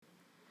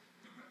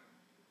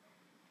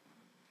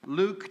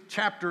Luke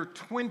chapter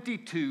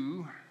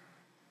 22,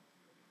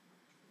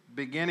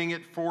 beginning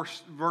at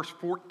verse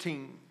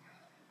 14.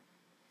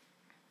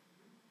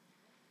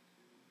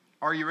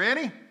 Are you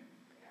ready?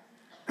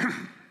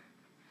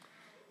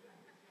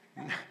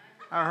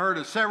 I heard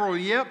of several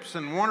yips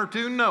and one or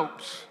two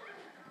nopes.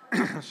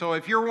 So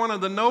if you're one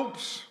of the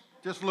nopes,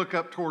 just look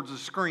up towards the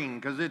screen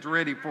because it's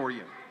ready for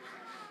you.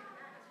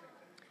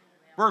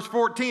 Verse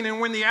 14, and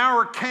when the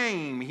hour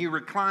came, he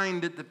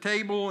reclined at the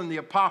table and the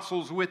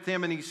apostles with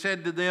him, and he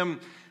said to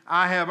them,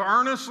 I have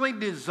earnestly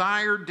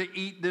desired to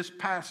eat this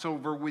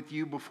Passover with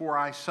you before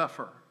I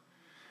suffer.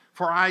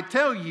 For I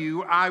tell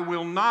you, I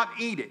will not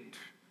eat it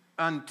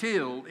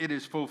until it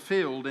is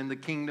fulfilled in the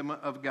kingdom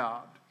of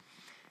God.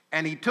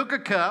 And he took a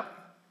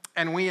cup,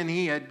 and when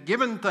he had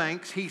given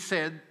thanks, he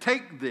said,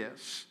 take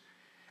this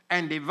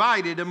and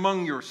divide it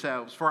among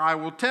yourselves. For I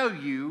will tell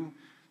you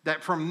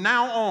that from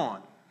now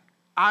on,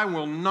 I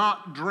will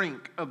not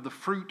drink of the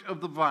fruit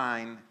of the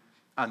vine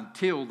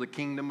until the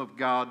kingdom of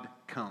God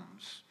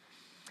comes.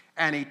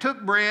 And he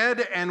took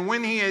bread, and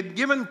when he had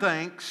given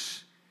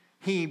thanks,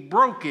 he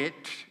broke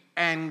it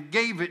and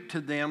gave it to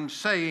them,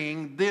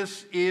 saying,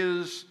 this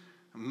is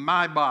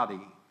my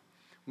body,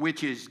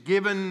 which is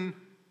given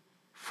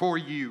for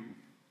you.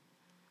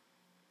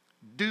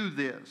 Do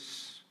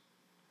this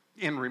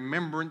in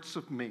remembrance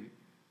of me.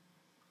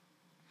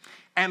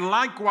 And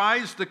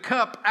likewise the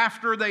cup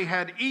after they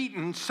had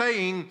eaten,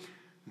 saying,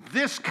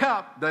 this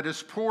cup that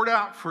is poured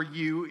out for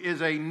you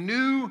is a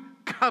new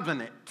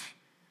covenant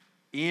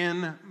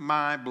in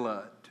my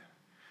blood.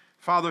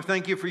 Father,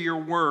 thank you for your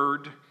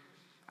word.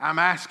 I'm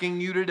asking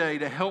you today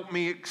to help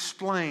me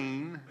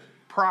explain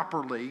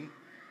properly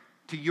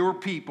to your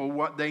people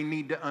what they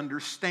need to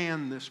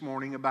understand this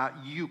morning about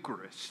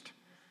Eucharist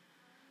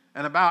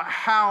and about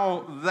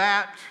how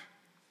that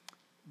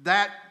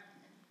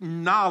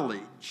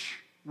knowledge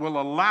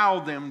will allow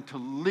them to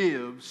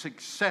live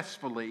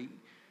successfully,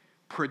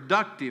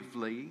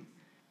 productively,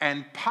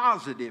 and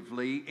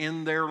positively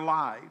in their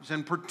lives,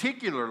 and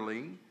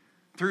particularly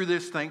through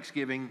this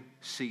Thanksgiving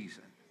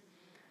season.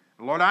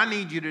 Lord, I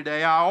need you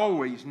today. I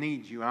always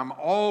need you. I'm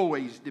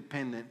always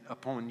dependent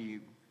upon you.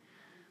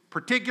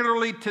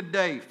 Particularly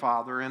today,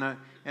 Father, in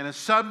a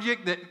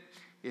subject that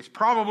is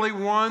probably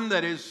one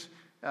that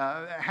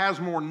has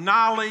more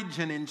knowledge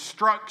and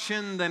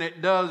instruction than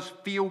it does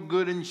feel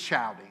good and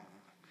shouting.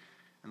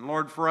 And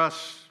Lord, for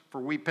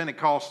we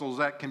Pentecostals,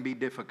 that can be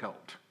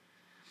difficult.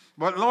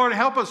 But Lord,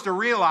 help us to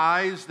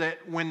realize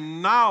that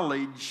when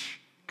knowledge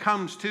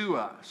comes to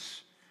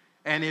us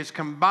and is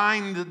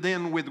combined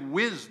then with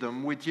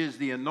wisdom, which is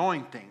the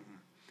anointing,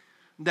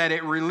 that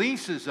it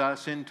releases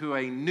us into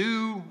a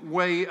new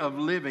way of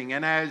living.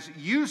 And as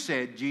you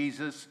said,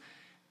 Jesus,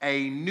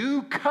 a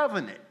new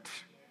covenant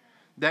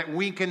that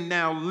we can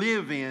now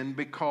live in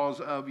because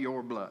of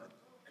your blood.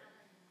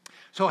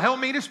 So help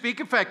me to speak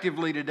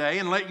effectively today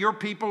and let your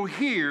people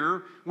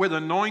hear with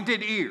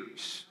anointed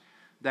ears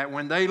that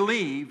when they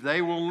leave,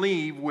 they will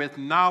leave with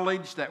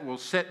knowledge that will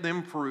set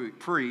them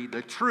free.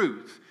 The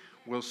truth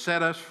will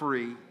set us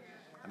free.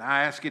 And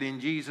I ask it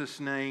in Jesus'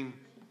 name,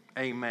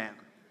 amen.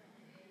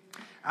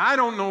 I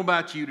don't know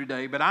about you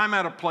today, but I'm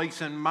at a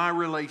place in my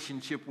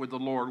relationship with the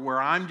Lord where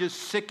I'm just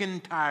sick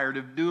and tired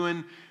of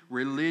doing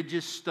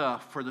religious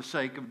stuff for the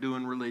sake of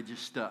doing religious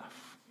stuff.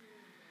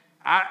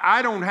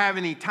 I don't have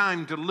any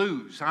time to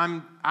lose.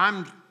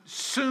 I'm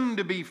soon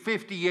to be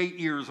 58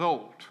 years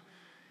old,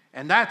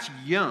 and that's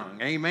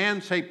young.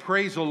 Amen. Say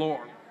praise the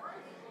Lord.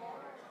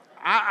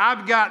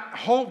 I've got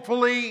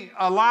hopefully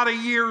a lot of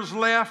years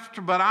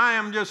left, but I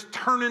am just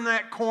turning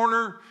that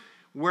corner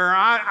where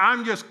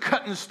I'm just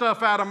cutting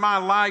stuff out of my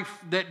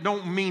life that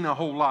don't mean a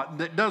whole lot,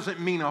 that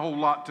doesn't mean a whole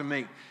lot to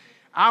me.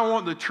 I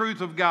want the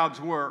truth of God's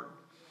word.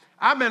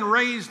 I've been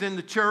raised in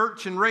the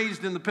church and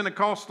raised in the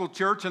Pentecostal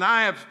church, and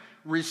I have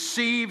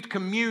received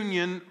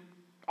communion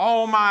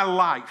all my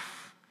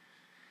life.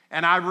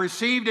 And I've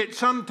received it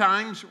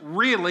sometimes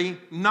really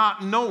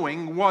not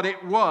knowing what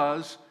it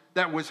was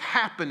that was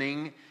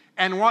happening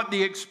and what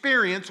the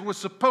experience was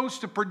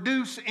supposed to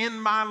produce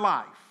in my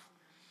life.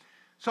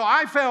 So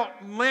I felt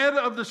led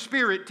of the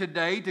Spirit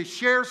today to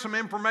share some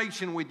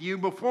information with you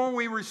before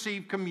we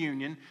receive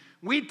communion.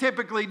 We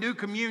typically do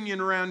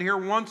communion around here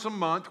once a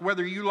month.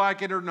 Whether you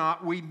like it or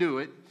not, we do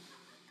it.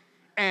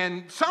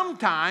 And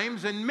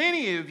sometimes, and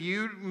many of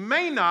you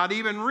may not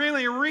even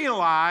really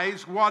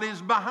realize what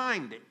is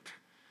behind it.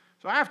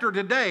 So after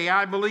today,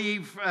 I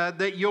believe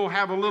that you'll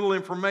have a little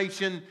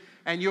information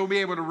and you'll be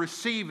able to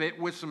receive it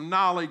with some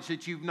knowledge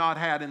that you've not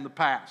had in the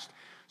past.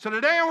 So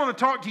today I want to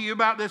talk to you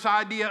about this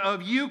idea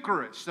of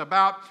Eucharist,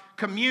 about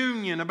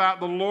communion,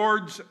 about the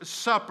Lord's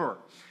Supper.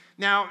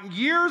 Now,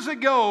 years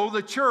ago,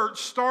 the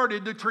church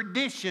started the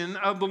tradition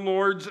of the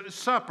Lord's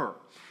Supper.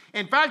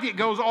 In fact, it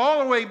goes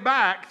all the way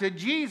back to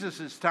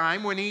Jesus'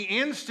 time when he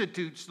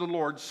institutes the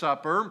Lord's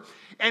Supper.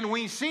 And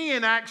we see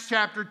in Acts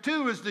chapter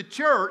 2 as the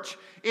church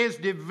is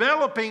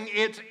developing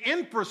its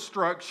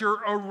infrastructure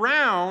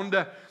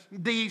around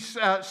these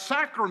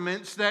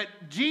sacraments that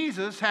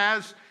Jesus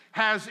has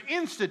has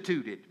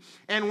instituted.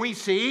 And we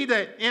see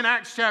that in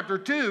Acts chapter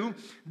 2,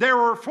 there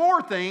were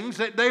 4 things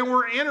that they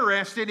were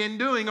interested in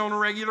doing on a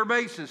regular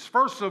basis.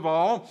 First of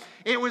all,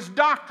 it was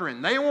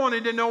doctrine. They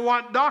wanted to know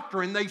what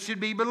doctrine they should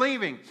be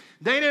believing.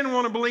 They didn't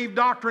want to believe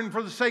doctrine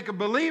for the sake of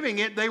believing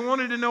it. They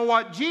wanted to know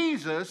what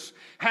Jesus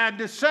had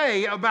to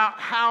say about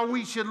how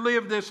we should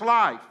live this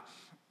life.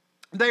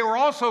 They were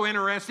also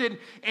interested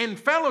in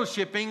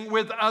fellowshipping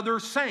with other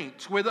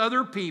saints, with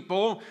other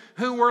people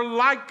who were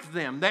like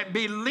them, that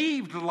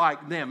believed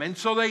like them. And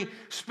so they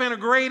spent a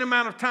great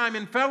amount of time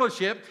in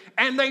fellowship,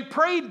 and they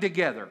prayed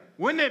together.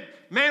 Wouldn't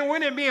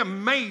it be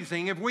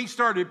amazing if we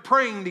started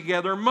praying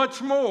together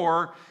much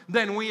more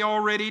than we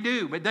already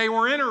do? But they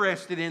were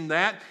interested in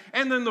that.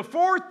 And then the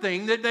 4th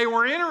thing that they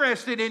were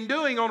interested in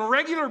doing on a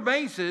regular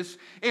basis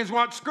is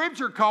what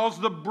Scripture calls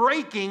the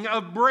breaking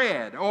of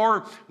bread,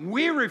 or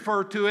we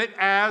refer to it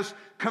as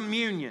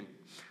communion.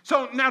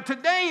 So now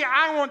today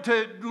I want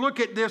to look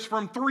at this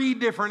from 3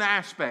 different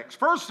aspects.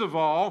 First of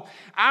all,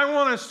 I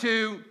want us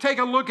to take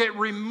a look at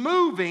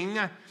removing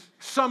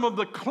some of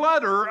the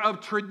clutter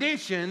of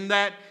tradition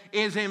that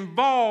is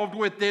involved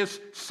with this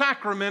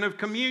sacrament of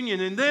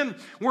communion. And then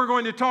we're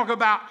going to talk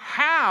about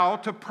how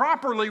to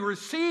properly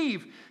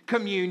receive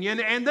communion.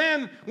 And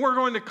then we're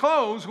going to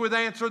close with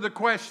answering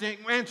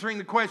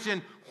the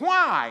question,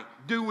 why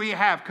do we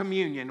have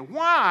communion?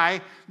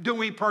 Why do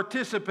we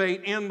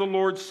participate in the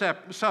Lord's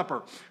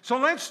Supper? So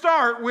let's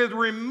start with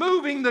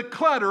removing the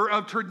clutter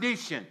of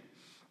tradition.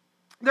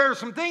 There are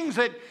some things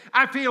that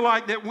I feel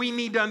like that we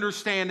need to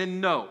understand and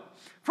know.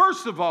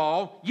 First of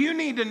all, you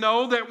need to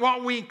know that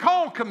what we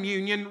call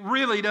communion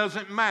really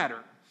doesn't matter.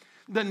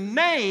 The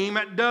name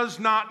does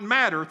not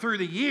matter. Through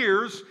the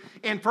years,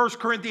 in 1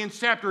 Corinthians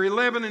chapter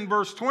 11 and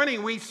verse 20,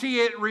 we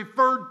see it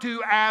referred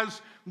to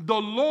as the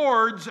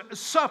Lord's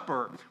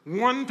Supper,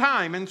 one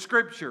time in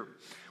Scripture.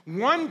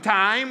 One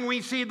time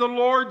we see the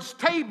Lord's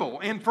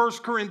table in 1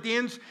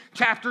 Corinthians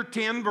chapter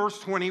 10, verse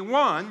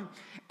 21.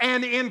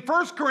 And in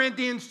 1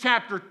 Corinthians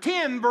chapter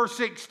 10, verse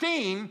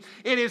 16,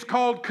 it is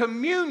called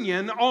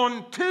communion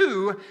on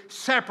 2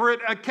 separate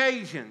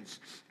occasions.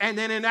 And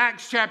then in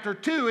Acts chapter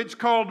 2, it's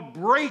called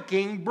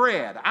breaking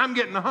bread. I'm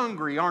getting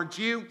hungry, aren't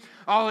you?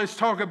 All this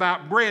talk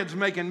about bread's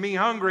making me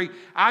hungry.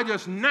 I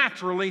just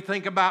naturally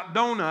think about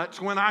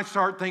donuts when I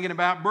start thinking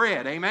about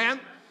bread. Amen?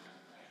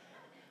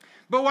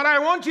 But what I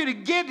want you to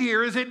get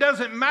here is it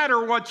doesn't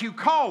matter what you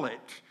call it.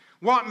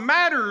 What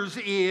matters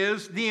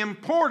is the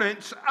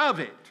importance of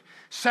it.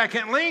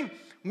 Secondly,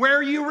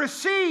 where you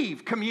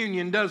receive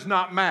communion does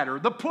not matter.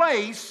 The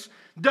place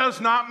does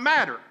not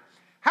matter.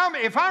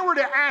 If I were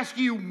to ask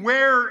you,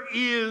 where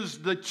is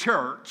the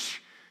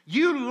church?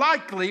 You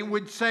likely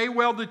would say,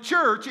 well, the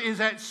church is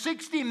at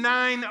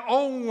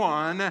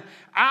 6901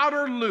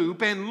 Outer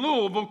Loop in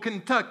Louisville,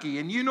 Kentucky.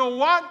 And you know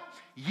what?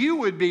 You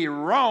would be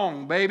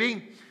wrong,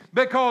 baby,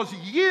 because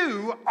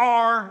you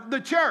are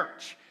the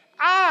church.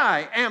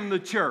 I am the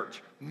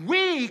church.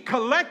 We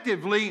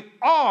collectively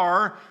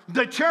are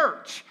the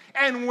church.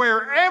 And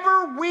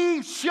wherever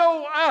we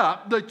show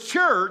up, the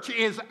church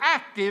is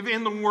active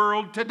in the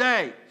world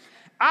today.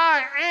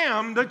 I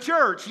am the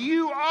church.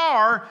 You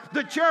are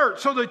the church.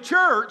 So the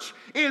church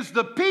is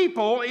the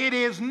people. It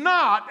is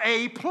not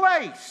a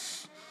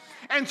place.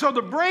 And so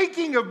the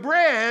breaking of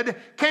bread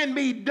can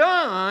be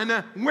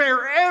done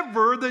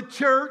wherever the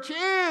church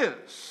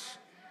is.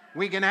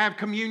 We can have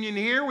communion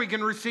here. We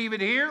can receive it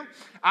here.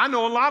 I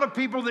know a lot of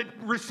people that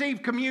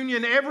receive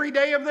communion every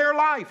day of their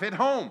life at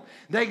home.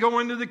 They go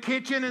into the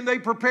kitchen and they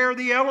prepare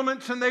the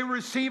elements and they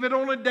receive it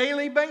on a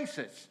daily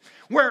basis.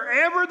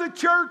 Wherever the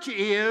church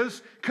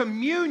is,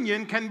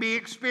 communion can be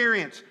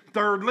experienced.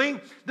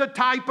 Thirdly, the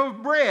type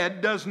of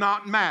bread does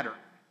not matter.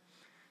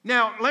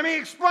 Now, let me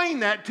explain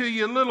that to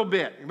you a little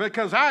bit,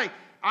 because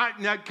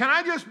now, can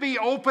I just be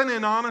open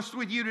and honest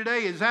with you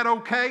today? Is that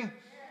okay?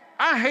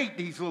 I hate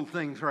these little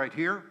things right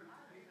here.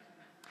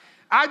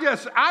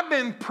 I've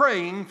been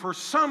praying for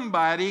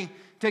somebody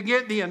to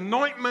get the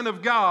anointment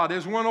of God,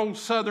 as one old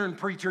Southern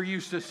preacher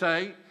used to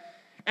say,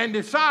 and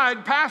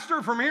decide,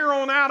 Pastor, from here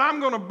on out,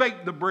 I'm going to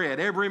bake the bread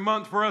every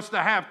month for us to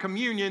have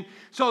communion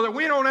so that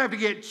we don't have to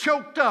get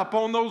choked up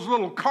on those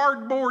little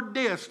cardboard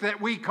discs that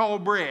we call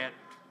bread.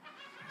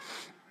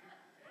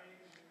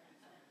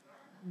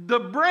 The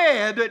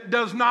bread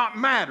does not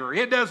matter.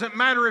 It doesn't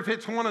matter if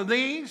it's one of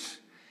these.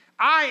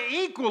 I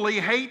equally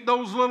hate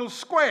those little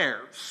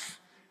squares.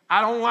 I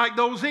don't like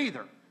those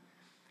either.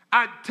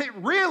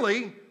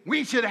 Really,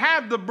 we should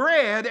have the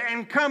bread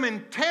and come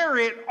and tear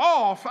it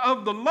off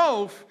of the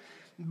loaf,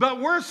 but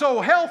we're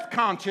so health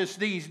conscious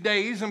these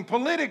days and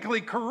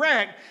politically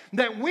correct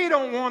that we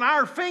don't want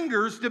our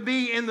fingers to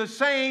be on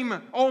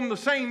the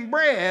same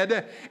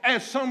bread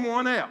as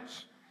someone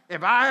else.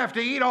 If I have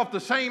to eat off the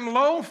same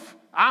loaf,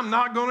 I'm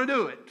not going to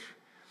do it.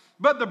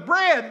 But the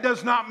bread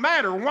does not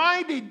matter.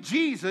 Why did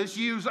Jesus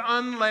use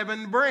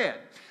unleavened bread?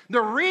 The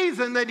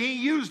reason that he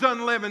used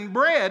unleavened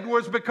bread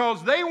was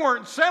because they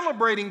weren't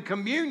celebrating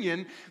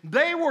communion.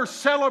 They were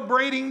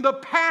celebrating the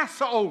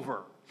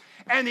Passover.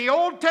 And the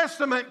Old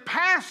Testament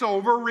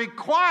Passover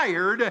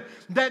required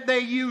that they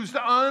used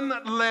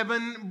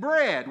unleavened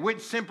bread, which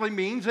simply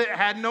means it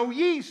had no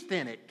yeast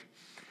in it.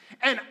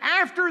 And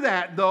after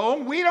that,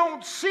 though, we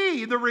don't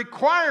see the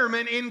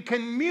requirement in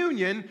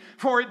communion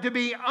for it to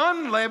be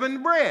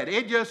unleavened bread.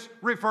 It just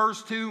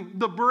refers to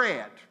the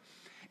bread.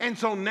 And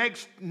so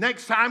next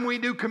time we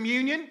do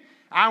communion,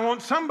 I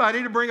want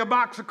somebody to bring a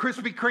box of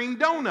Krispy Kreme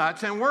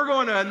donuts, and we're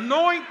going to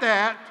anoint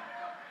that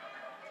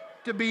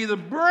to be the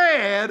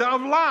bread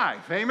of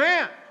life.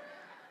 Amen.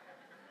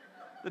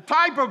 The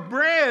type of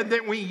bread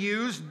that we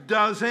use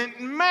doesn't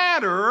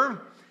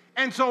matter,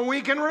 and so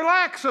we can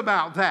relax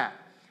about that.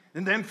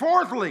 And then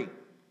fourthly,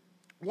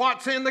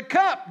 what's in the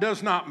cup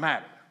does not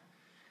matter.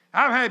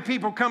 I've had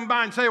people come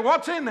by and say,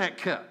 what's in that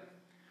cup?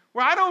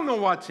 Well, I don't know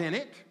what's in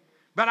it,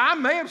 but I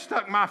may have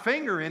stuck my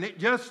finger in it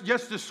just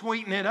to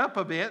sweeten it up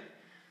a bit.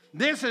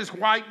 This is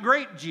white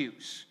grape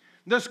juice.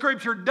 The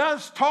scripture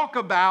does talk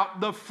about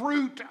the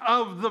fruit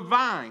of the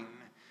vine.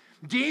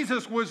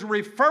 Jesus was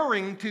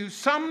referring to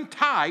some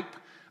type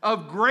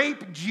of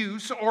grape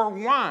juice or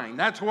wine.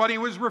 That's what he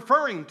was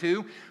referring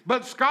to.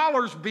 But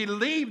scholars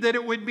believe that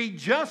it would be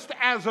just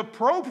as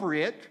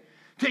appropriate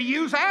to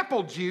use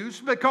apple juice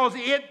because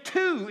it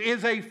too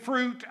is a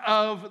fruit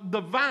of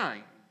the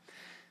vine.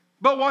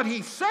 But what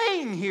he's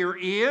saying here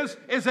is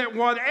that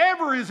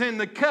whatever is in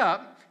the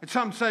cup, and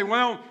some say,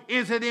 well,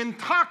 is it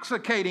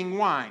intoxicating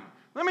wine?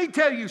 Let me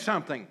tell you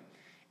something.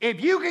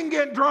 If you can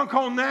get drunk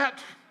on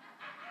that,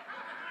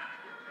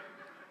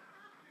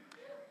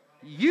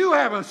 you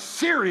have a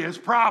serious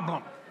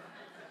problem.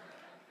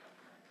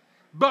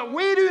 But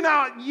we do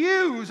not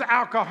use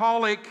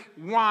alcoholic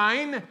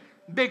wine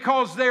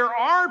because there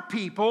are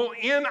people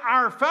in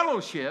our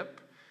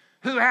fellowship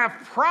who have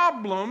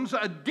problems,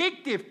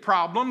 addictive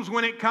problems,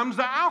 when it comes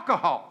to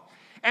alcohol.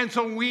 And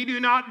so we do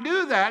not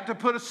do that to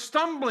put a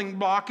stumbling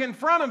block in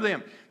front of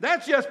them.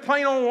 That's just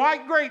plain old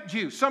white grape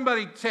juice.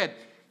 Somebody said,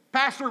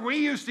 Pastor, we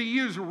used to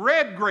use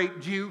red grape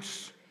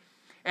juice,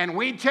 and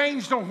we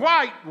changed to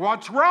white.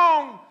 What's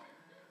wrong?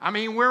 I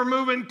mean, we're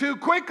moving too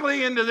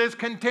quickly into this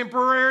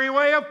contemporary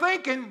way of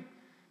thinking.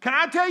 Can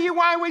I tell you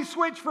why we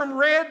switched from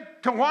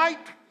red to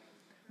white?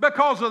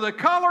 Because of the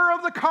color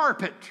of the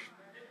carpet.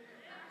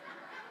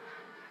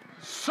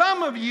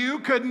 Some of you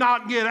could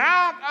not get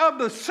out of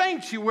the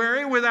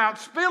sanctuary without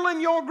spilling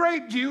your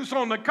grape juice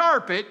on the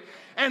carpet,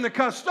 and the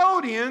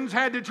custodians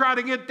had to try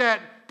to get that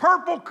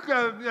purple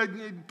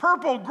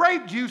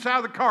grape juice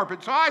out of the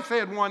carpet. So I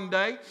said one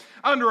day,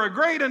 under a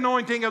great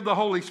anointing of the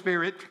Holy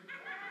Spirit,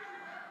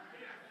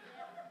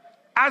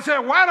 I said,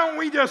 why don't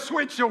we just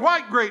switch to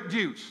white grape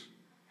juice?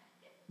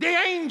 The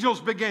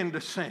angels began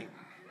to sing.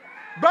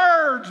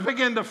 Birds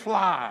began to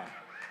fly.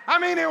 I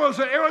mean, it was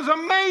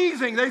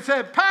amazing. They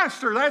said,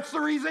 Pastor, that's the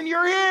reason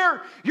you're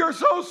here. You're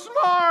so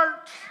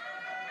smart.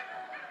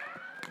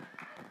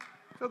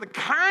 So the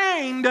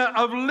kind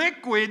of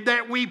liquid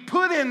that we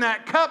put in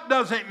that cup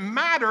doesn't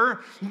matter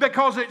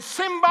because it's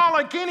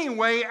symbolic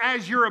anyway,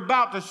 as you're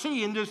about to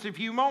see in just a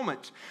few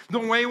moments. The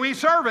way we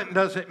serve it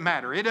doesn't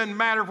matter. It doesn't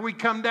matter if we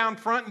come down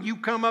front and you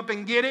come up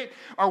and get it,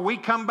 or we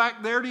come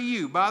back there to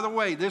you. By the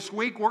way, this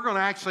week we're going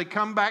to actually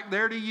come back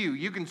there to you.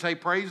 You can say,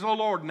 praise the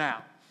Lord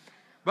now.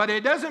 But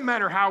it doesn't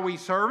matter how we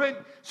serve it.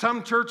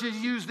 Some churches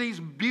use these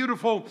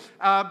beautiful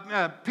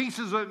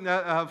pieces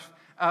of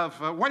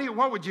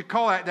what would you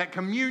call that? That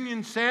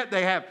communion set.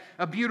 They have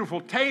a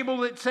beautiful table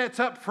that sets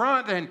up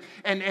front,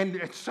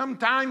 and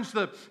sometimes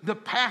the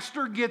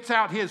pastor gets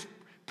out his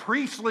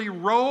priestly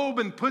robe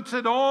and puts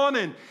it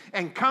on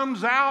and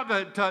comes out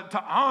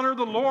to honor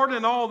the Lord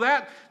and all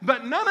that.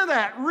 But none of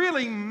that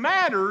really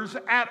matters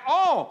at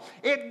all.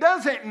 It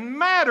doesn't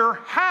matter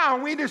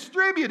how we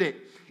distribute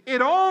it. It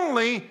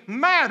only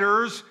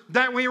matters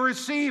that we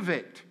receive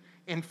it.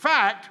 In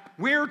fact,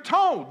 we're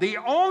told the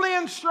only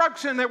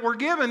instruction that we're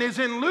given is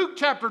in Luke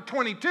chapter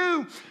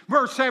 22,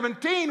 verse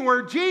 17,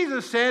 where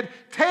Jesus said,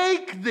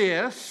 take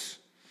this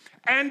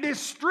and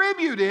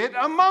distribute it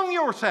among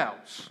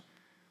yourselves.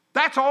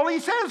 That's all he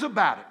says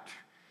about it.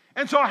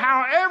 And so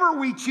however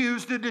we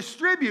choose to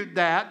distribute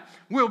that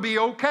will be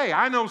okay.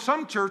 I know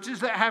some churches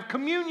that have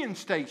communion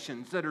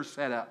stations that are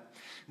set up.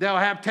 They'll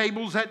have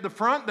tables at the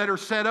front that are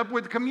set up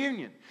with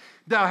communion.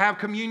 They'll have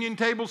communion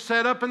tables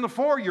set up in the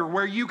foyer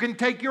where you can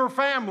take your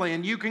family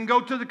and you can go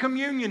to the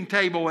communion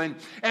table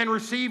and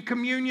receive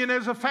communion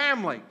as a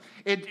family.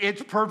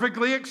 It's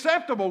perfectly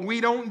acceptable. We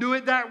don't do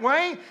it that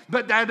way,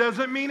 but that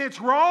doesn't mean it's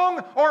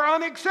wrong or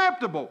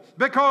unacceptable,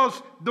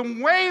 because the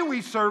way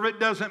we serve it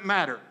doesn't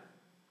matter.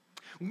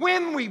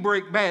 When we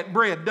break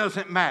bread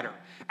doesn't matter.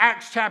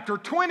 Acts chapter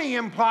 20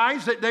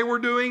 implies that they were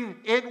doing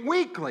it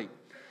weekly.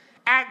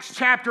 Acts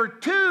chapter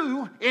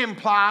 2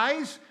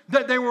 implies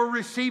that they were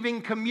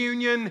receiving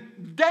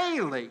communion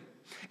daily.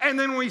 And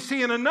then we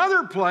see in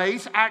another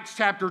place, Acts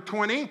chapter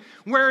 20,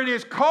 where it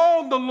is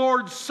called the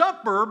Lord's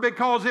Supper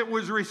because it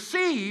was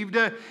received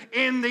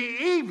in the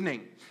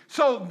evening.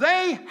 So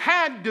they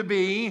had to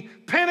be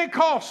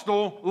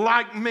Pentecostal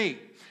like me.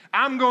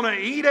 I'm going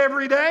to eat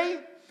every day.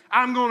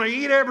 I'm going to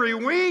eat every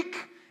week.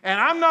 And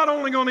I'm not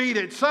only going to eat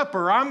at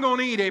supper, I'm going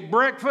to eat at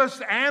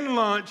breakfast and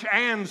lunch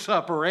and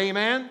supper.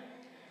 Amen?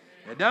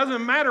 It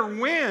doesn't matter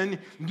when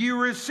you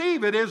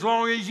receive it as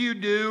long as you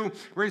do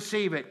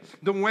receive it.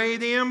 The way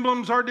the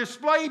emblems are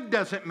displayed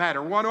doesn't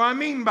matter. What do I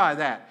mean by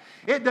that?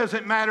 It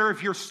doesn't matter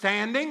if you're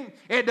standing.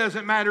 It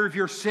doesn't matter if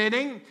you're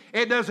sitting.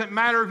 It doesn't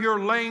matter if you're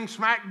laying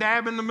smack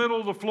dab in the middle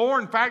of the floor.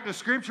 In fact, the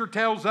Scripture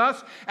tells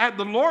us at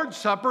the Lord's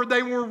Supper,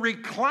 they were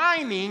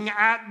reclining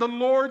at the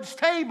Lord's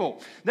table.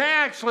 They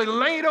actually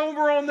laid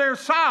over on their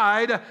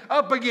side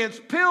up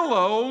against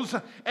pillows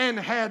and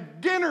had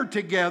dinner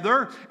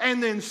together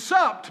and then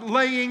supped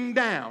laying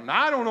down.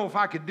 I don't know if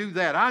I could do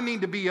that. I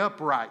need to be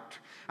upright.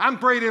 I'm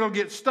afraid it'll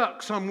get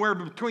stuck somewhere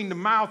between the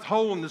mouth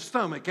hole and the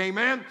stomach.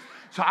 Amen?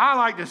 So I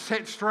like to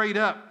sit straight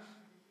up.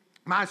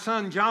 My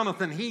son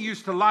Jonathan, he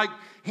used to like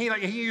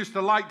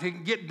to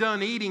get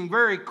done eating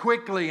very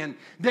quickly, and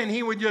then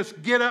he would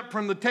just get up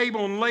from the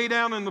table and lay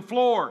down on the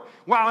floor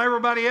while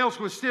everybody else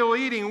was still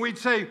eating. We'd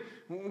say,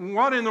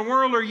 "What in the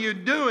world are you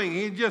doing?"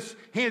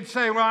 He'd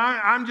say, "Well,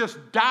 I'm just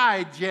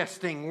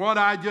digesting what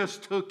I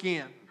just took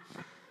in."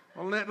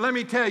 Well, let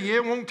me tell you,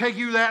 it won't take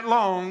you that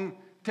long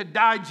to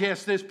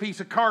digest this piece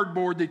of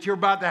cardboard that you're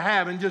about to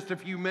have in just a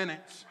few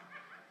minutes.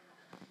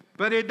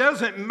 But it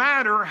doesn't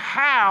matter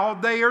how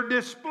they are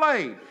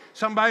displayed.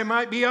 Somebody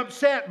might be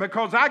upset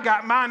because I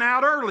got mine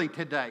out early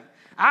today.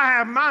 I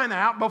have mine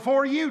out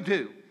before you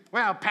do.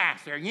 "Well,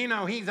 Pastor,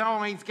 he's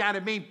always got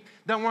to be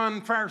the one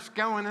first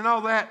going and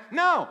all that."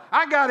 No,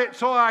 I got it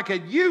so I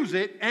could use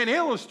it and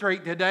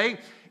illustrate today.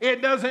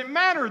 It doesn't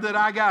matter that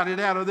I got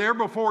it out of there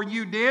before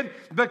you did,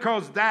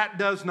 because that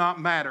does not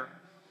matter.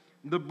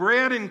 The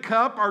bread and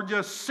cup are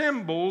just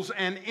symbols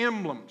and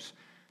emblems.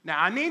 Now,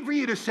 I need for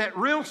you to sit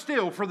real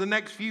still for the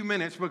next few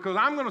minutes, because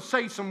I'm going to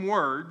say some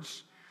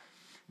words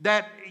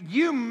that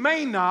you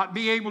may not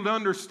be able to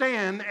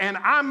understand, and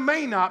I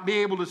may not be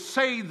able to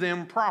say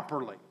them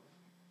properly.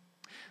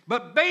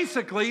 But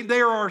basically,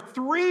 there are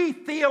three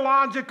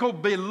theological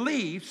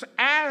beliefs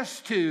as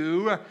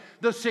to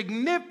the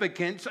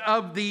significance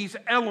of these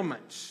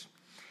elements.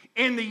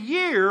 In the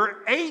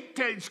year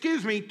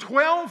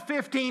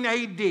 1215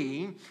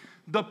 AD,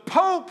 the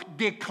Pope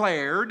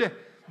declared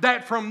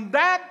that from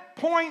that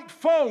point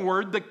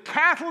forward, the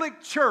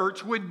Catholic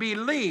Church would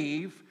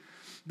believe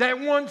that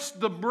once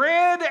the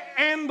bread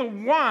and the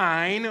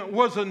wine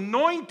was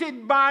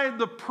anointed by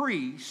the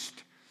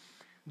priest,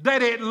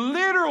 that it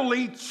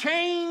literally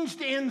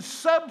changed in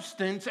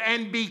substance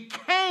and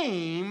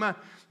became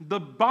the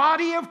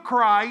body of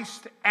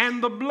Christ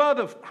and the blood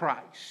of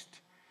Christ.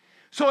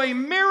 So a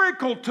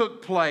miracle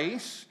took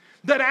place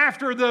that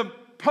after the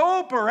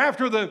Pope or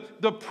after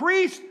the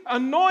priest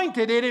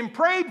anointed it and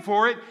prayed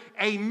for it,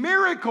 a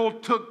miracle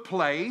took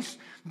place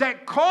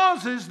that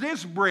causes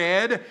this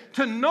bread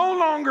to no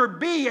longer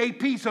be a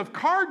piece of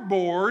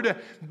cardboard,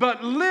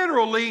 but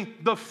literally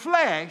the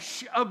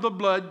flesh of the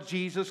blood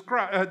Jesus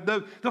Christ,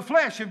 the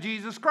flesh of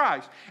Jesus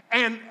Christ.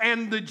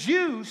 And the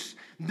juice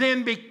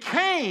then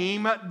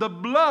became the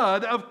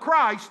blood of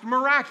Christ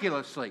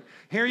miraculously.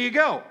 Here you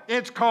go.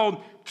 It's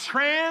called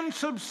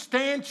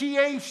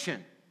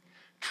transubstantiation.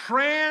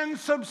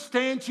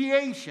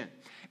 Transubstantiation.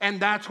 And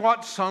that's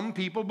what some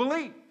people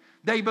believe.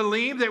 They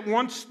believe that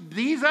once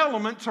these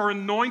elements are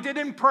anointed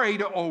and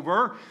prayed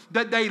over,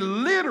 that they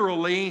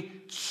literally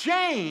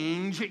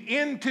change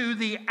into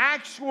the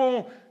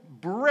actual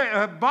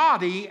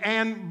body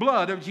and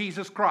blood of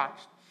Jesus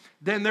Christ.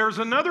 Then there's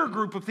another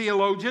group of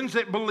theologians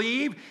that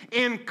believe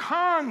in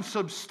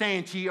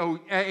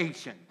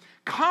consubstantiation.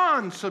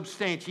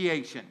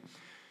 Consubstantiation.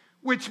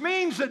 Which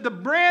means that the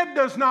bread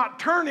does not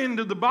turn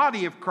into the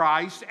body of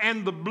Christ,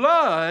 and the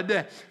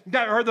blood,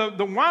 or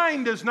the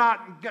wine does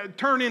not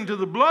turn into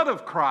the blood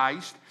of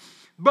Christ,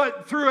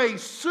 but through a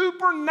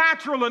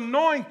supernatural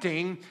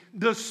anointing,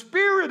 the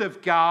Spirit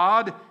of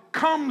God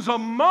comes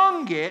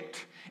among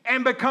it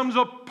and becomes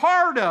a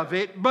part of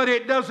it, but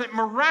it doesn't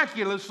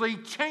miraculously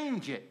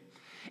change it.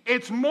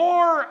 It's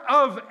more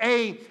of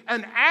an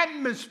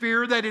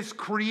atmosphere that is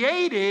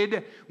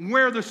created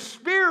where the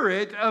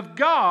Spirit of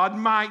God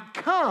might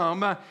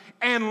come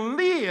and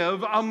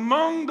live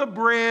among the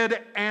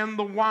bread and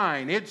the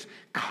wine. It's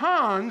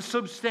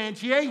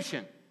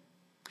consubstantiation.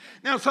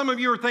 Now, some of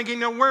you are thinking,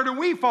 now, where do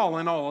we fall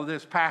in all of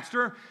this,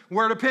 Pastor?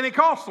 Where do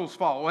Pentecostals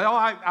fall? Well,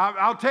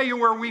 I'll tell you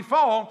where we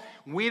fall.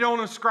 We don't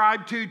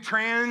ascribe to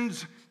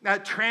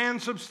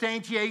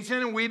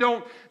transubstantiation, and we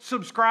don't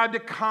subscribe to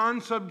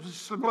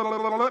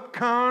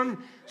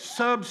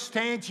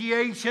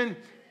consubstantiation.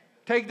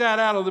 Take that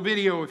out of the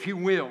video, if you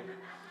will.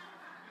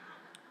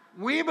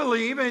 We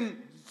believe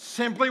in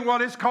simply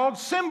what is called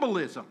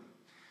symbolism.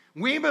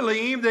 We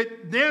believe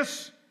that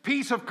this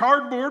piece of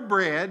cardboard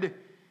bread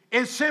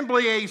is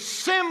simply a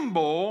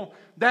symbol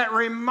that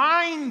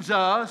reminds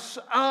us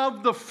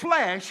of the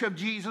flesh of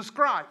Jesus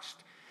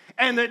Christ.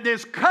 And that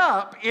this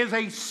cup is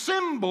a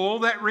symbol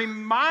that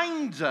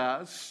reminds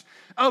us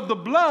of the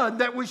blood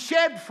that was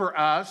shed for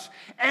us.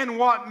 And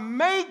what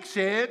makes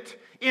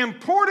it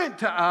important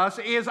to us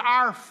is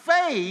our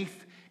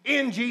faith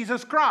in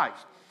Jesus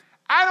Christ.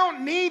 I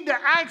don't need to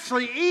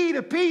actually eat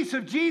a piece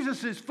of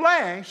Jesus'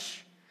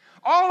 flesh.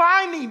 All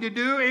I need to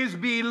do is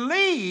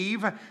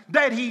believe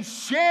that He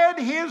shed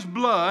His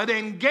blood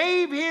and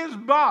gave His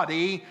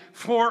body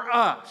for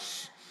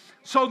us.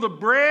 So the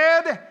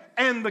bread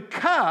and the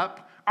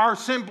cup are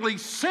simply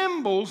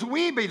symbols,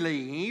 we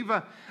believe,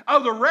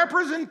 of the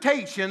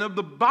representation of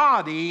the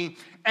body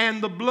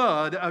and the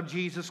blood of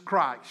Jesus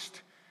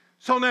Christ.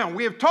 So now,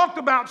 we have talked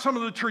about some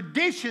of the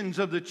traditions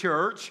of the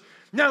church.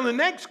 Now, the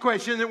next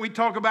question that we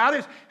talk about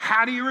is,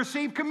 how do you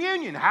receive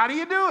communion? How do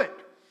you do it?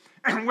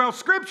 Well,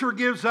 Scripture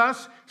gives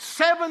us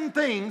 7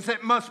 things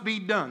that must be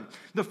done.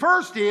 The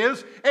first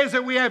is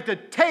that we have to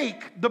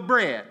take the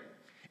bread.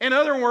 In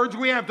other words,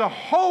 we have to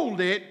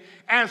hold it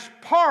as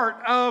part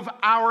of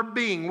our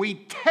being. We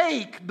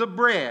take the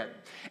bread.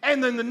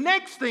 And then the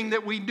next thing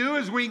that we do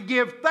is we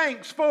give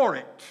thanks for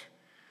it.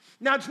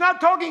 Now, it's not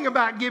talking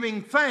about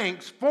giving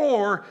thanks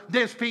for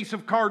this piece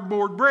of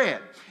cardboard bread.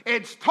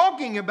 It's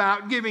talking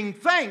about giving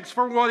thanks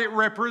for what it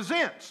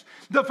represents.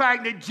 The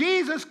fact that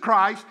Jesus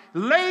Christ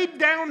laid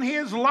down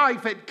His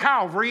life at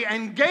Calvary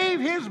and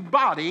gave His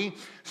body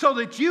so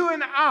that you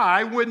and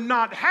I would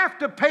not have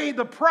to pay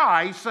the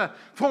price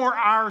for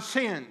our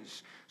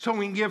sins. So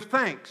we give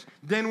thanks.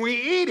 Then we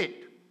eat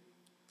it.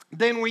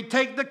 Then we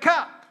take the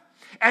cup.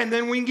 And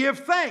then we give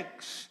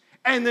thanks.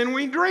 And then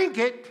we drink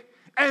it.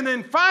 And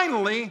then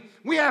finally,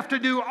 we have to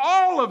do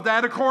all of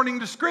that according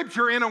to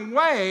Scripture in a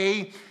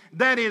way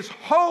that is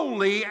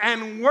holy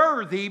and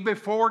worthy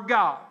before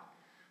God.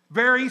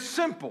 Very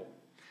simple.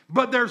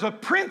 But there's a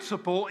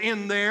principle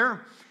in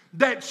there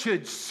that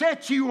should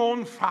set you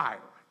on fire.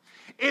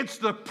 It's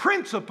the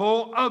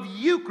principle of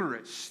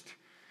Eucharist.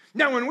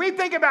 Now, when we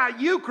think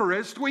about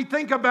Eucharist, we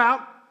think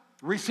about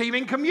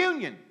receiving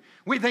communion.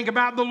 We think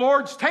about the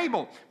Lord's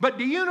table. But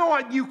do you know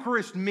what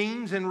Eucharist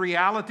means in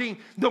reality?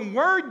 The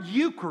word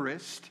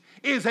Eucharist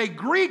is a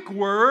Greek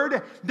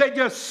word that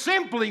just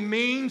simply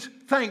means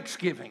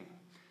thanksgiving.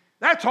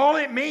 That's all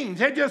it means.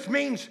 It just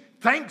means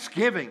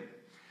thanksgiving.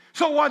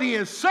 So what he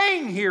is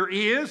saying here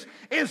is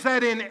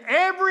that in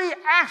every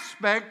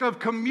aspect of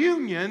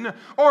communion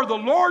or the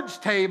Lord's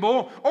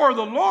table or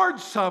the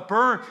Lord's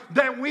Supper,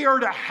 that we are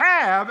to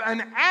have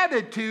an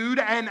attitude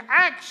and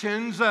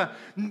actions that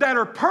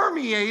are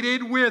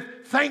permeated with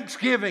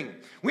thanksgiving.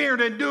 We are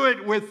to do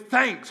it with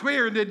thanks. We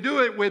are to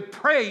do it with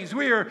praise.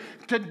 We are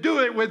to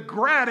do it with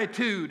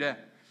gratitude.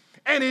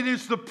 And it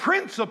is the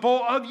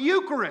principle of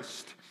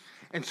Eucharist.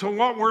 And so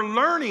what we're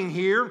learning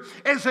here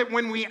is that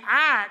when we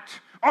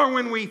act or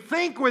when we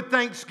think with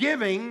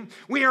thanksgiving,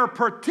 we are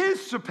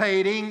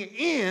participating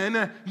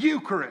in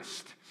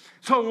Eucharist.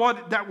 So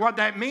what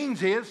that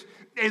means is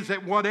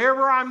that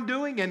whatever I'm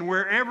doing and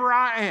wherever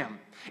I am,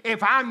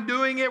 if I'm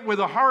doing it with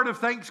a heart of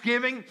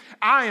thanksgiving,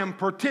 I am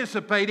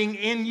participating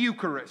in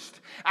Eucharist.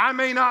 I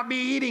may not be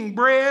eating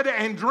bread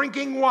and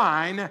drinking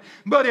wine,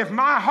 but if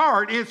my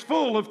heart is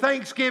full of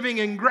thanksgiving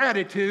and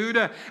gratitude,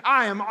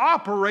 I am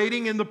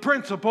operating in the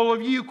principle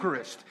of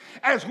Eucharist.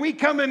 As we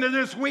come into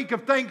this week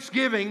of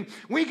Thanksgiving,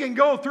 we can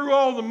go through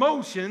all the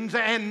motions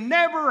and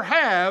never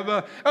have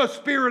a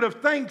spirit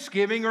of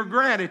thanksgiving or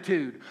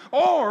gratitude.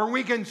 Or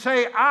we can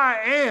say, I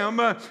am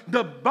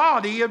the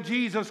body of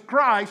Jesus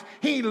Christ.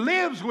 He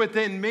lives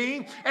within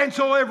me, and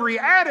so every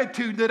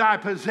attitude that I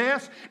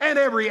possess and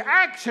every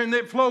action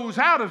that flows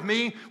out of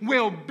me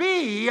will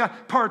be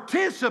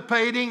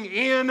participating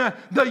in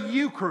the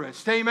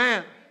Eucharist.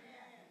 Amen.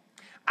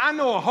 I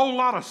know a whole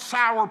lot of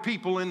sour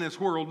people in this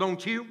world,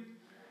 don't you?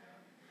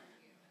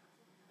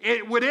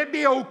 Would it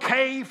be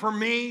okay for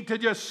me to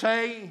just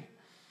say,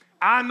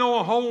 I know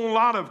a whole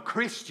lot of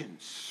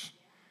Christians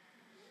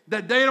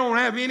that they don't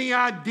have any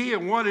idea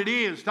what it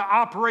is to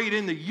operate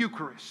in the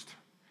Eucharist.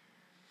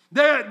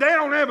 They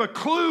don't have a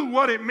clue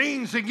what it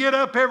means to get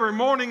up every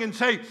morning and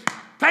say,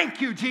 thank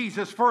you,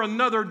 Jesus, for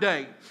another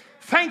day.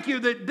 Thank you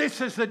that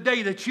this is the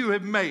day that you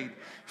have made.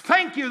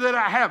 Thank you that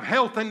I have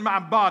health in my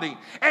body.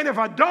 And if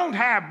I don't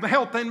have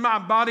health in my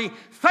body,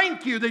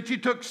 thank you that you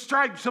took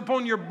stripes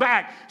upon your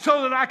back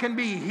so that I can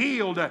be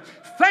healed.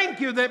 Thank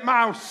you that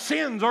my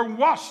sins are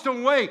washed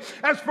away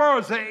as far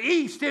as the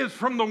east is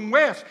from the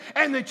west,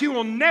 and that you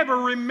will never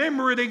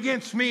remember it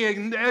against me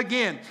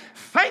again.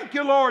 Thank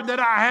you, Lord, that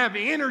I have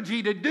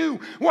energy to do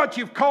what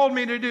you've called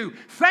me to do.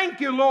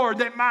 Thank you, Lord,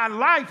 that my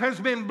life has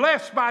been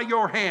blessed by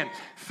your hand.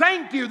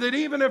 Thank you that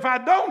even if I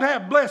don't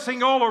have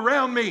blessing all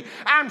around me,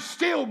 I'm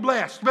still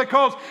blessed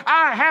because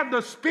I have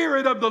the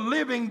Spirit of the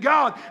living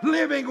God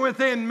living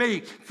within me.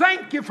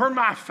 Thank you for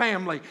my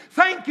family.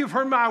 Thank you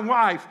for my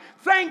wife.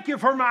 Thank you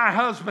for my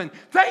husband.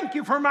 Thank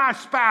you for my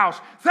spouse.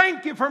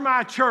 Thank you for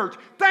my church.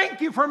 Thank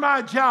you for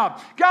my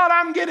job. God,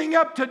 I'm getting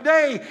up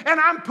today and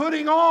I'm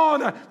putting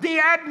on the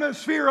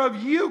atmosphere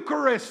of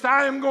Eucharist.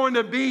 I am going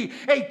to be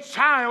a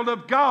child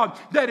of God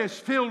that is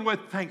filled with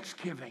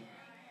thanksgiving.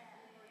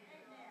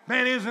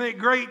 Man, isn't it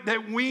great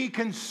that we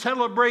can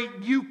celebrate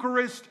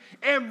Eucharist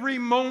every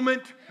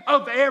moment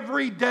of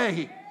every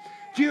day?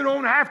 You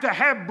don't have to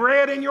have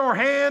bread in your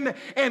hand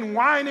and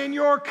wine in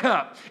your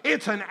cup.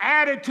 It's an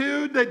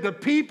attitude that the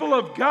people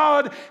of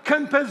God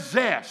can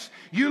possess.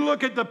 You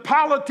look at the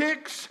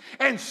politics,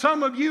 and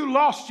some of you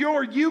lost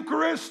your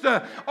Eucharist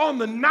on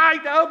the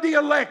night of the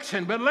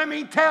election. But let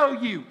me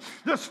tell you,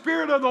 the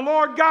Spirit of the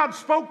Lord God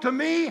spoke to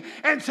me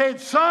and said,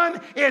 son,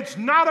 it's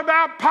not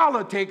about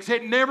politics.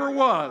 It never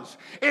was.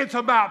 It's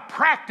about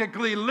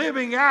practically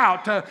living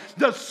out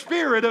the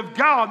Spirit of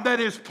God that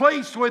is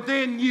placed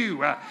within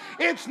you.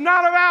 It's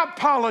not about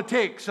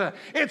politics.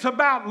 It's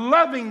about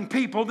loving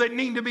people that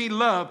need to be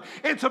loved.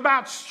 It's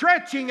about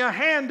stretching a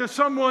hand to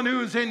someone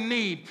who is in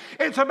need.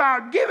 It's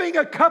about giving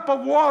a cup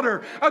of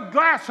water, a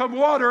glass of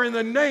water in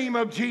the name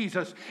of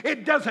Jesus.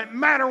 It doesn't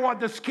matter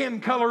what the skin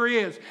color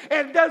is.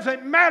 It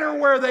doesn't matter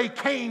where they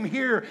came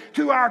here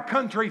to our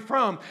country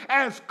from.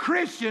 As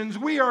Christians,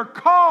 we are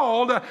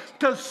called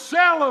to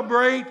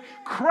celebrate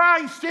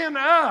Christ in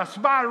us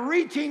by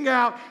reaching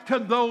out to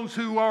those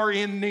who are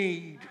in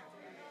need.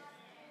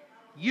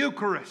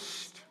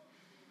 Eucharist.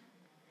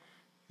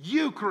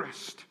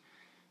 Eucharist.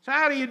 So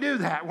how do you do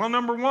that? Well,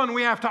 number one,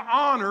 we have to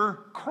honor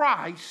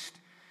Christ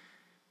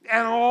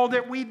and all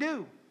that we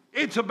do.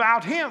 It's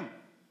about Him.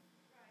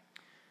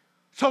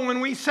 So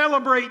when we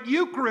celebrate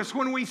Eucharist,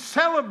 when we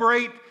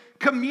celebrate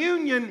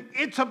communion,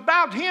 it's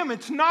about Him.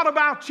 It's not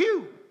about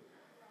you.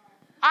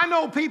 I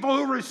know people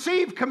who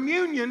receive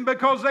communion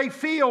because they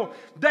feel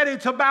that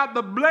it's about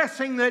the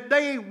blessing that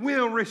they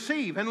will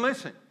receive. And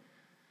listen,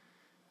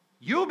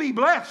 you'll be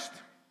blessed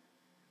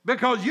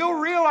because you'll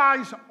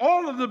realize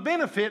all of the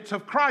benefits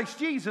of Christ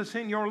Jesus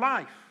in your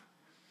life.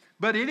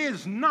 But it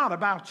is not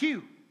about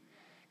you.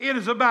 It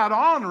is about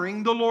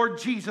honoring the Lord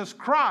Jesus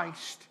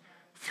Christ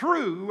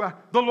through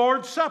the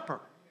Lord's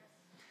Supper.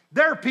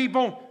 There are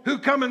people who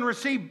come and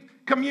receive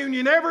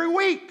communion every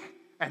week,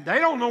 and they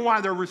don't know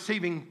why they're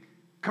receiving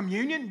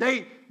communion.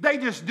 They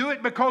just do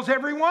it because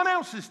everyone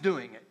else is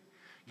doing it.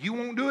 You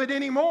won't do it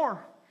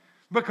anymore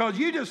because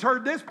you just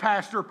heard this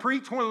pastor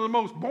preach one of the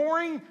most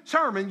boring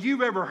sermons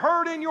you've ever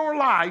heard in your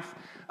life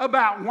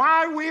about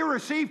why we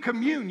receive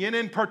communion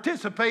and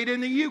participate in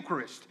the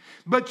Eucharist.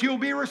 But you'll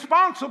be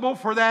responsible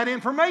for that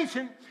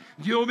information.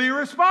 You'll be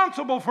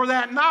responsible for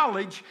that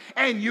knowledge,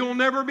 and you'll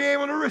never be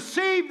able to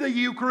receive the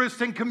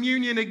Eucharist and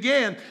communion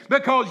again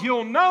because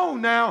you'll know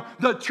now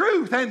the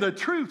truth, and the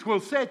truth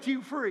will set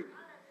you free.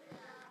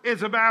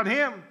 It's about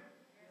Him.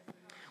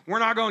 We're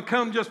not going to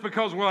come just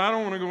because, well, I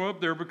don't want to go up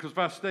there because if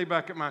I stay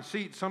back at my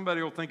seat,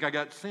 somebody will think I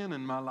got sin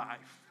in my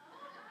life.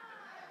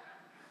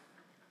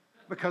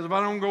 Because if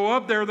I don't go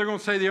up there, they're going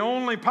to say the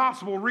only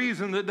possible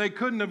reason that they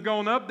couldn't have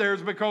gone up there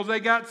is because they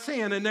got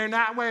sin and they're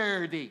not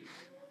worthy.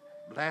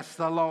 Bless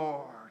the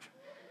Lord.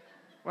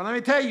 Well, let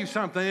me tell you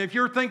something. If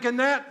you're thinking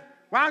that,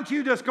 why don't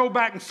you just go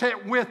back and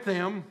sit with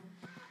them?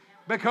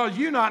 Because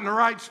you're not in the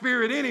right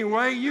spirit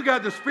anyway. You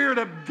got the spirit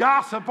of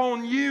gossip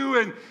on you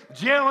and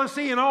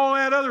jealousy and all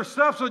that other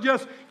stuff. So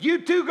just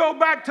you two go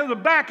back to the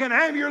back and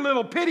have your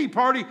little pity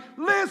party.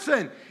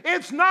 Listen,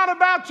 it's not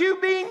about you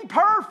being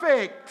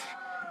perfect.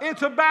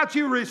 It's about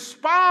you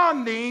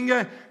responding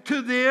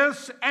to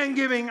this and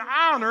giving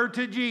honor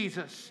to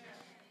Jesus.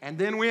 And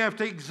then we have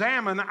to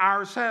examine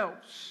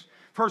ourselves.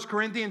 1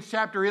 Corinthians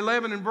chapter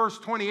 11 and verse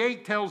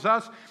 28 tells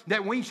us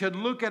that we should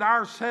look at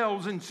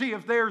ourselves and see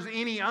if there's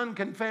any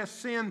unconfessed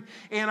sin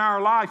in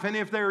our life. And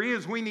if there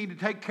is, we need to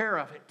take care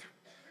of it.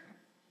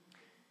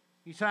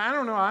 You say, I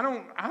don't know,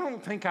 I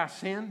don't think I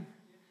sin.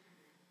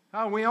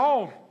 We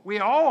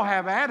all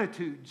have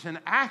attitudes and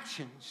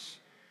actions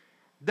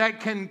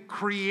that can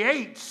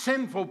create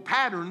sinful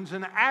patterns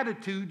and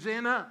attitudes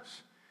in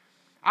us.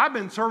 I've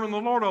been serving the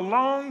Lord a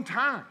long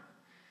time.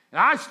 And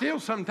I still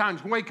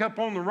sometimes wake up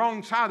on the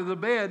wrong side of the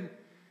bed.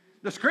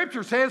 The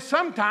Scripture says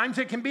sometimes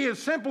it can be as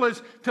simple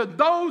as to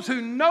those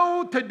who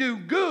know to do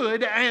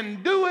good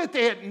and doeth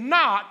it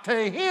not,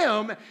 to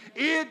him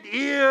it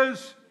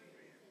is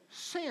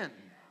sin.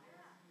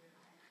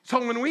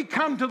 So when we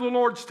come to the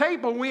Lord's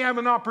table, we have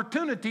an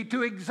opportunity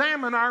to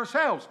examine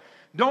ourselves.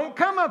 Don't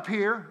come up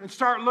here and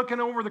start looking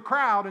over the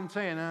crowd and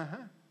saying,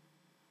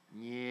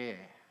 yeah.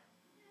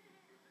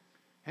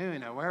 Who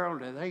in the world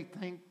do they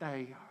think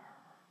they are?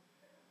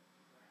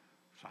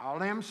 Saw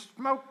them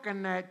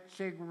smoking that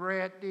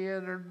cigarette the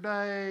other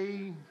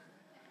day.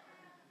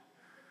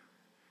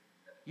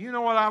 You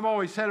know what I've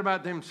always said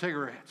about them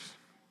cigarettes?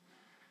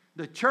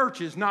 The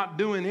church is not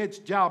doing its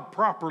job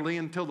properly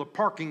until the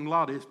parking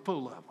lot is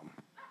full of them.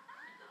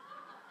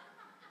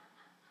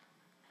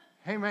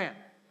 Amen.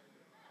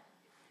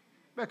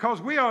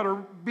 Because we ought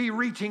to be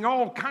reaching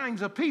all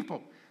kinds of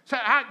people. So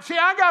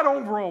I got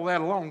over all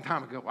that a long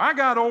time ago. I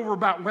got over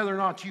about whether or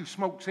not you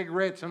smoke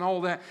cigarettes and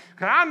all that.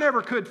 Because I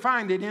never could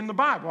find it in the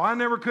Bible. I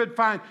never could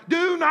find,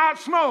 do not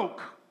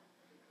smoke.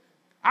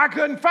 I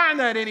couldn't find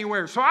that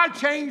anywhere. So I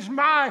changed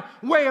my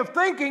way of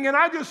thinking and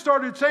I just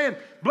started saying,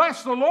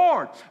 bless the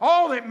Lord.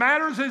 All that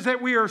matters is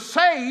that we are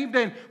saved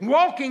and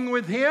walking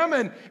with Him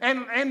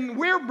and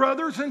we're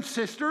brothers and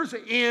sisters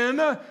in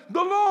the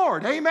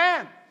Lord.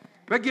 Amen.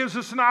 but gives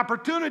us an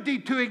opportunity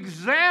to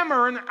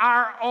examine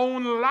our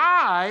own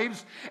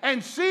lives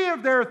and see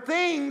if there are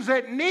things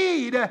that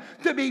need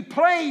to be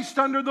placed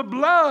under the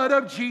blood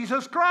of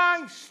Jesus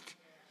Christ.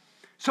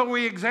 So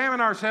we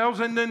examine ourselves,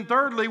 and then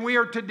thirdly, we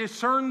are to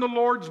discern the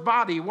Lord's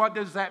body. What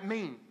does that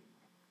mean?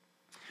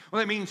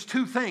 Well, it means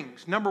two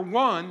things. Number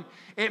one,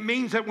 it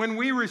means that when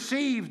we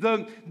receive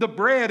the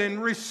bread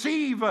and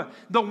receive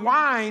the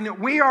wine,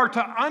 we are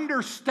to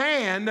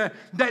understand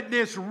that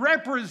this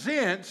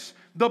represents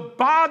the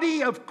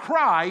body of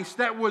Christ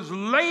that was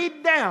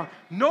laid down.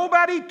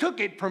 Nobody took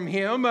it from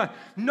him.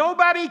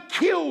 Nobody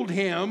killed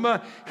him.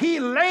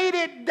 He laid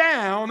it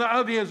down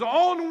of his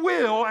own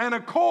will and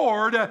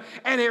accord,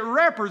 and it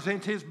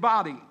represents his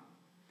body.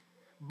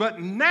 But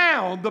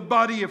now the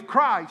body of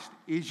Christ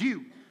is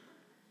you.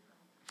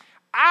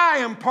 I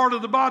am part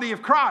of the body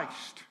of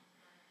Christ.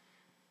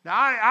 Now,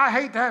 I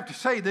hate to have to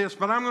say this,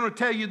 but I'm going to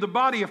tell you the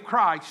body of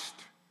Christ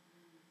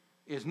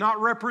is not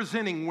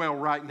representing well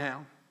right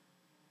now.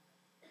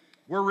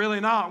 We're really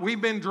not. We've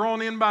been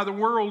drawn in by the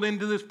world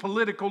into this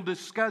political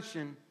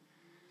discussion,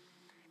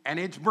 and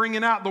it's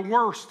bringing out the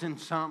worst in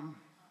some.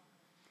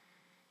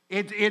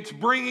 It's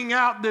bringing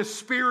out this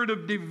spirit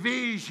of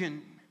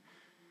division.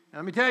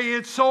 Let me tell you,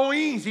 it's so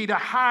easy to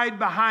hide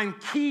behind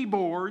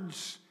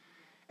keyboards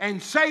and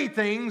say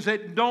things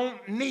that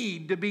don't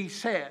need to be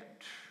said.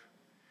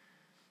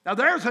 Now,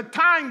 there's a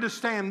time to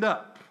stand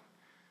up.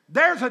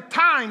 There's a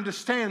time to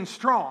stand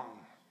strong.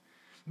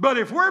 But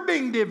if we're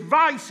being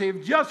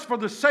divisive just for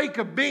the sake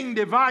of being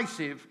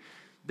divisive,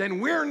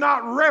 then we're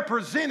not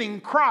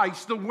representing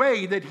Christ the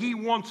way that he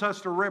wants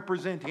us to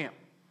represent him.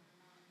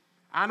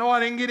 I know I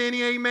didn't get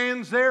any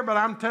amens there, but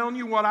I'm telling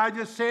you what I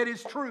just said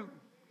is true.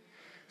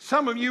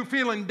 Some of you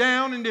feeling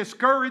down and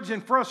discouraged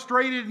and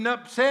frustrated and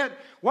upset,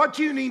 what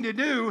you need to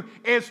do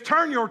is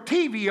turn your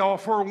TV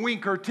off for a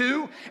week or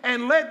two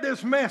and let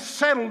this mess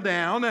settle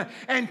down,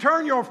 and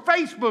turn your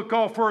Facebook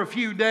off for a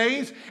few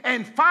days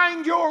and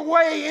find your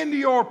way into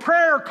your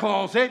prayer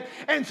closet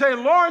and say,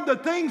 Lord, the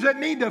things that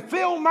need to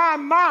fill my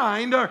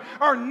mind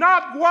are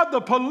not what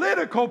the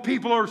political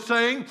people are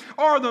saying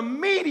or the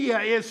media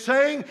is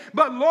saying,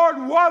 but Lord,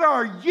 what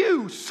are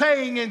you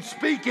saying and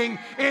speaking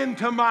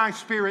into my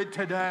spirit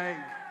today?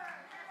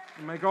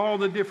 It'll make all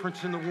the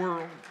difference in the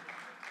world.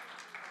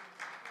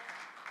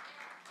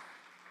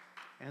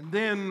 And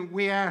then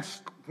we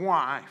ask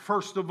why.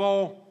 First of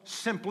all,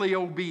 simply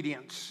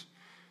obedience.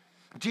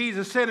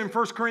 Jesus said in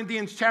 1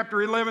 Corinthians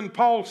chapter 11,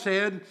 Paul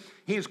said,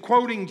 he is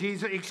quoting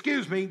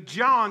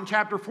John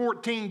chapter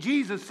 14,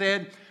 Jesus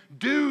said,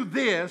 do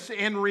this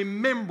in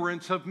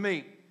remembrance of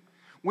me.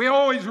 We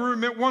always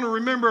want to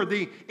remember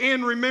the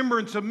in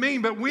remembrance of me,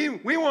 but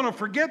we want to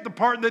forget the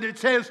part that it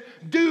says,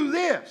 do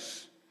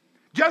this.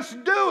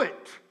 Just do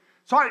it.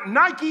 So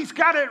Nike's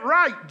got it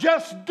right.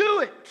 Just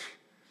do it.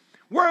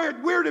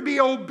 We're to be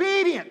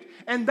obedient,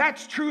 and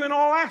that's true in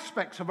all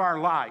aspects of our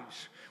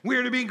lives.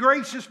 We're to be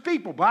gracious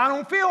people, but I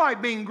don't feel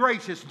like being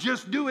gracious.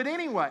 Just do it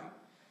anyway.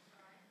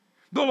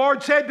 The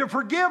Lord said to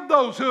forgive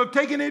those who have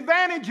taken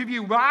advantage of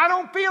you, but I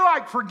don't feel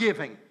like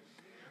forgiving.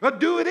 But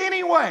do it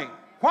anyway.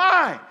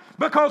 Why?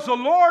 Because the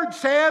Lord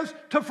says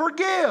to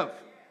forgive.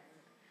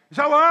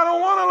 So I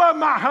don't want to love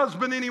my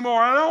husband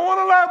anymore. I don't want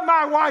to love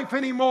my wife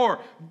anymore.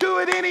 Do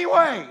it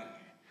anyway,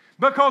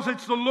 because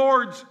it's the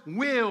Lord's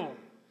will.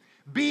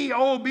 Be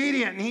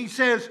obedient. And he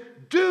says,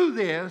 do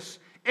this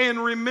in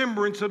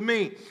remembrance of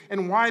me.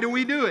 And why do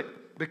we do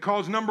it?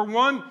 Because number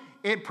one,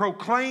 it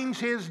proclaims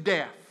his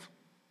death.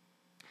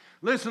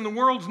 Listen, the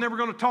world's never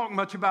going to talk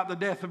much about the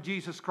death of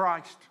Jesus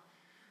Christ.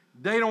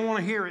 They don't want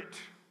to hear it.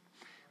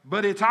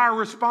 But it's our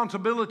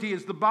responsibility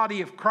as the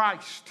body of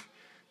Christ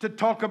to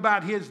talk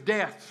about his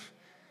death.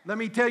 Let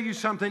me tell you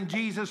something.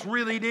 Jesus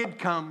really did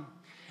come.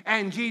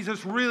 And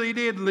Jesus really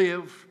did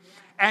live.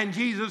 And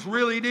Jesus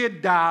really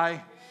did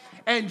die.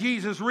 And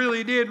Jesus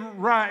really did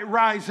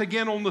rise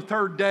again on the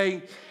third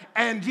day.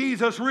 And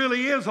Jesus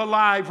really is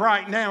alive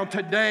right now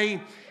today.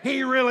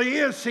 He really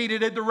is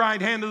seated at the right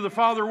hand of the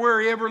Father,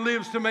 where he ever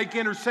lives to make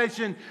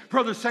intercession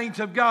for the saints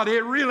of God.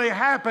 It really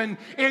happened.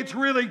 It's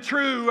really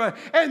true.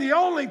 And the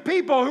only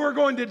people who are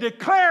going to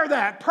declare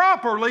that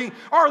properly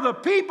are the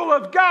people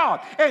of God.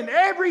 And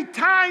every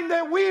time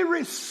that we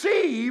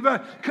receive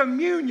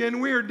communion,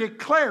 we are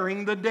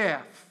declaring the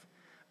death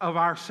of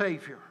our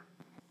Savior.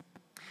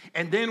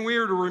 And then we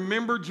are to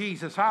remember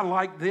Jesus. I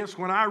like this.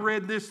 When I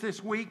read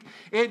this week,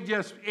 it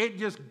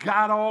just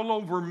got all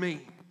over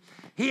me.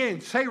 He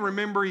didn't say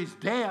remember his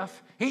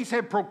death. He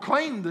said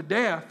proclaim the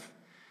death.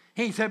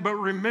 He said, but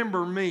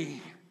remember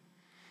me.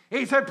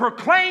 He said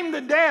proclaim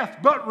the death,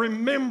 but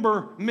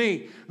remember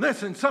me.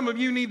 Listen, some of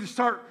you need to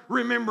start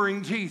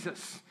remembering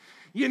Jesus.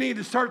 You need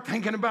to start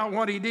thinking about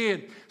what he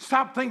did.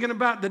 Stop thinking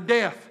about the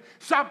death.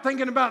 Stop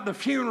thinking about the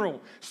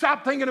funeral.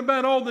 Stop thinking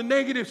about all the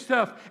negative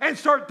stuff and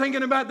start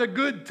thinking about the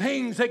good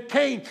things that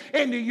came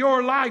into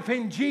your life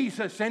in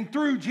Jesus and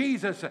through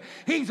Jesus.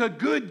 He's a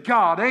good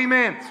God.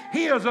 Amen.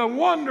 He is a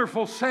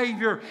wonderful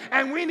Savior,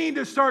 and we need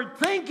to start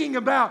thinking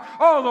about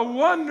all the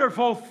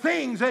wonderful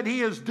things that He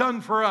has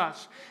done for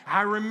us.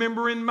 I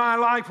remember in my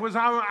life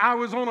I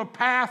was on a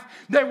path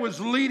that was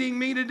leading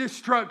me to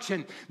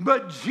destruction,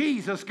 but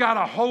Jesus got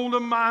a hold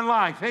of my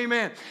life.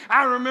 Amen.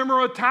 I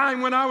remember a time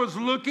when I was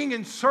looking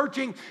and searching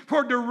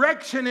for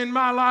direction in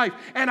my life,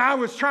 and I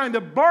was trying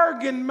to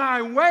bargain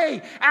my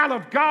way out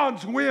of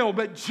God's will,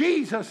 but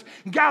Jesus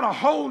got a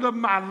hold of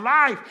my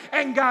life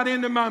and got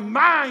into my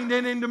mind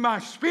and into my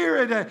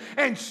spirit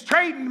and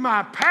straightened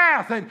my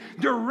path and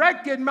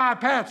directed my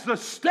paths. The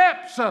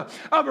steps of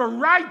a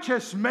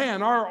righteous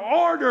man are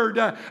ordered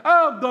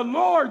of the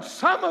Lord.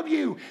 Some of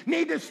you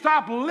need to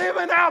stop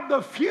living out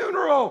the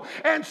funeral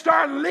and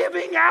start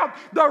living out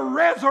the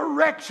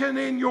resurrection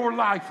in your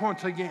life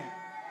once again.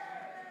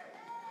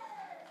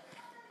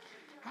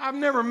 I've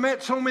never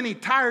met so many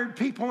tired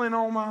people in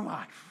all my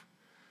life.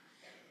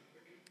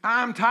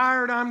 I'm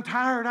tired, I'm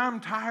tired, I'm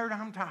tired,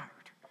 I'm tired.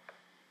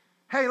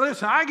 Hey,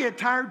 listen, I get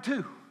tired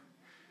too.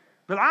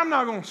 But I'm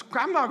not going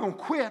to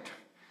quit.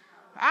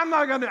 I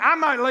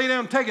might lay down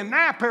and take a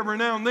nap every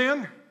now and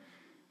then.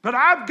 But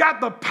I've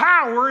got the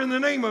power in the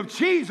name of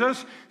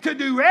Jesus to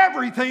do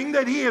everything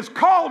that He has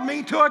called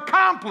me to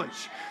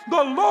accomplish.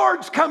 The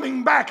Lord's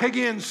coming back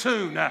again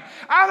soon. I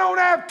don't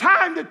have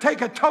time to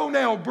take a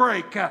toenail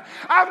break.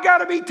 I've got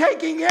to be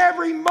taking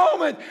every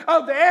moment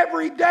of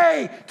every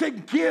day to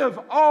give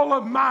all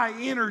of my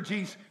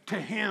energies to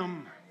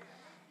Him.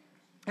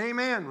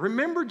 Amen.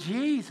 Remember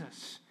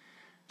Jesus.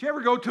 Did you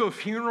ever go to a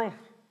funeral?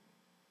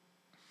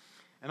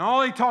 And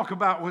all they talk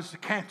about was the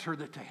cancer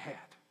that they had.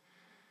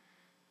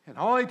 And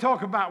all they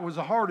talk about was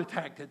the heart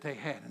attack that they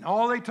had. And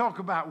all they talk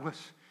about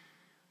was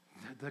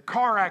the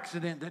car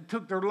accident that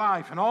took their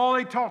life. And all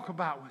they talk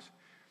about was,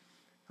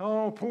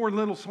 oh, poor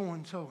little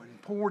so-and-so,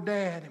 and poor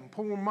dad, and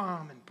poor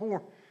mom, and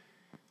poor...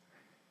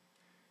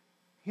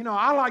 You know,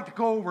 I like to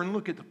go over and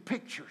look at the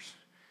pictures.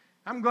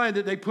 I'm glad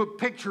that they put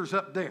pictures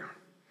up there.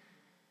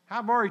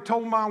 I've already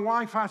told my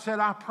wife, I said,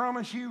 I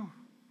promise you,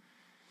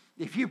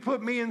 if you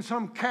put me in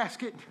some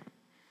casket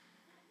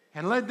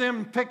and let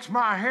them fix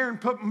my hair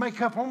and put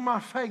makeup on my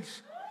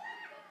face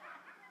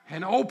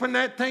and open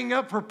that thing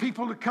up for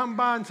people to come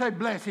by and say,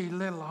 bless his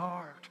little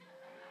heart.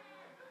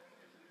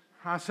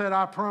 I said,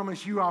 I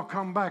promise you I'll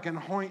come back and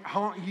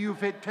haunt you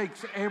if it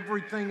takes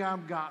everything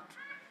I've got.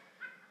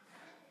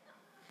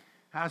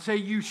 I say,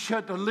 you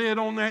shut the lid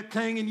on that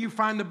thing and you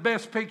find the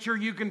best picture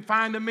you can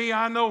find of me.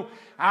 I know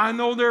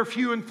they're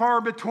few and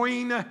far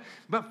between,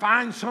 but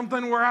find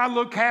something where I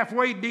look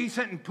halfway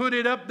decent and put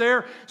it up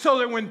there so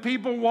that when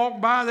people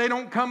walk by, they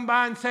don't come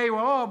by and say,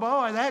 well, oh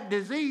boy, that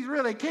disease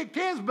really kicked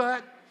his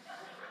butt.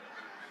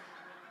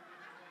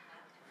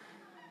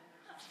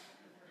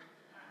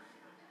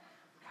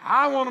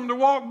 I want them to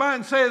walk by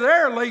and say,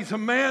 there lays a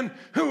man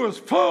who was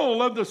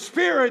full of the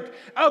Spirit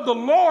of the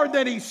Lord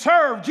that he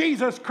served,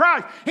 Jesus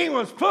Christ. He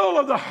was full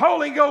of the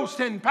Holy Ghost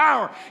and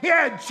power. He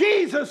had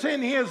Jesus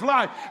in his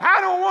life. I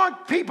don't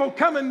want people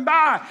coming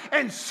by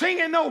and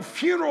singing no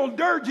funeral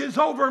dirges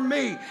over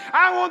me.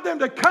 I want them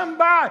to come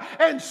by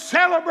and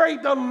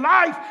celebrate the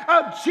life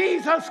of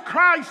Jesus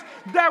Christ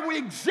that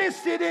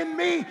existed in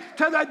me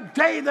to the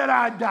day that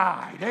I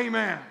died.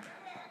 Amen.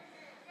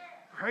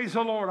 Praise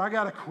the Lord. I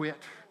got to quit.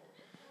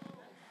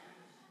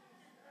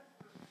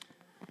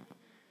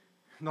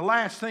 And the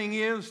last thing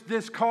is,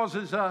 this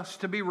causes us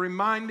to be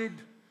reminded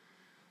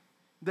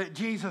that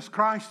Jesus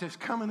Christ is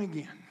coming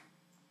again.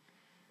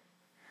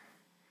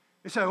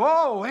 You say,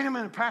 oh, wait a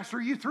minute,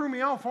 Pastor, you threw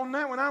me off on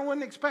that when I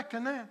wasn't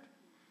expecting that.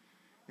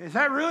 Is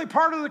that really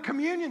part of the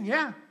communion?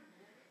 Yeah.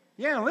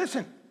 Yeah,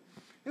 listen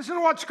to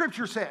what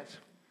Scripture says.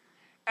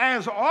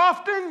 As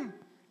often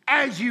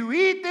as you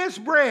eat this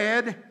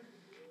bread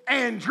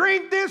and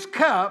drink this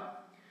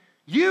cup,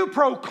 you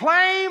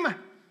proclaim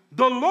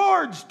the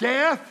Lord's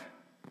death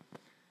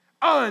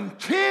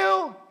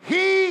until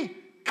He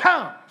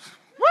comes.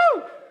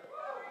 Woo!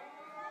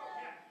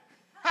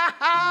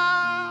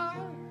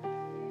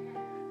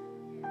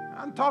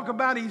 I'm talking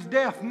about His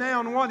death now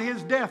and what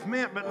His death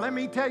meant, but let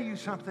me tell you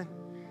something.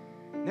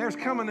 There's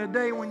coming a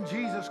day when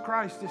Jesus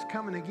Christ is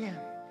coming again.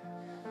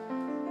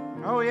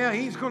 Oh yeah,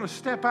 He's going to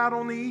step out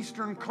on the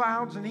eastern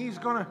clouds and He's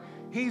going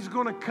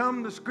to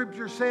come. The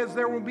Scripture says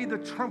there will be the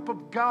trump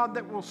of God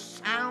that will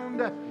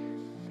sound,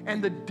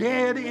 and the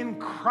dead in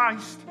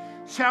Christ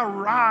shall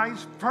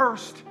rise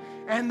first,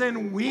 and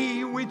then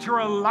we which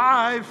are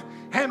alive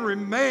and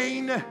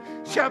remain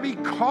shall be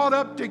caught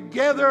up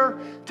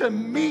together to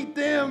meet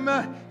them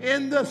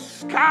in the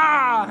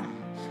sky.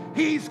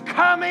 He's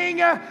coming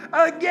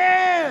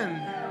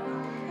again.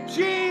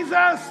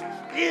 Jesus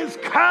is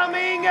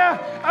coming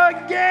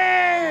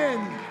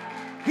again.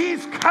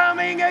 He's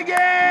coming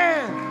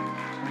again.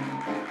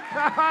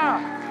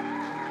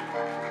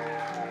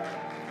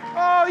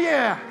 Oh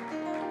yeah.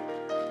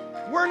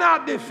 We're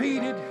not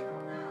defeated.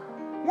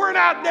 We're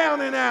not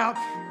down and out.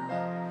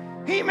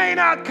 He may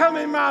not come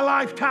in my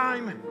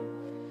lifetime.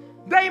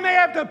 They may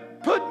have to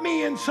put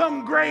me in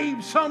some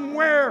grave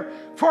somewhere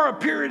for a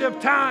period of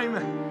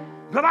time.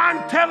 But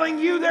I'm telling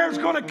you, there's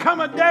going to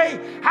come a day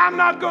I'm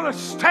not going to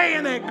stay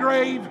in that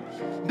grave.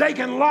 They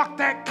can lock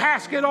that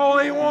casket all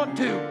they want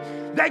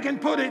to. They can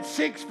put it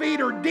 6 feet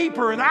or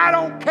deeper, and I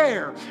don't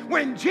care.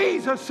 When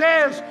Jesus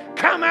says,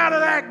 come out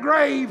of that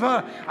grave,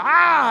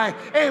 I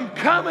am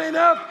coming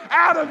up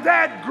out of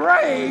that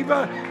grave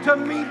to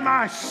meet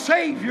my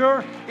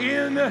Savior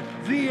in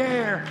the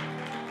air.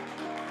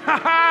 Ha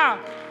ha!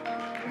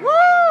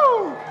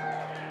 Woo!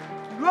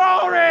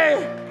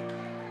 Glory!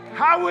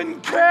 I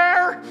wouldn't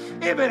care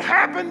if it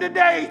happened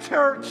today,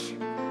 church.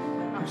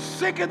 I'm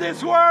sick of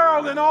this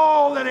world and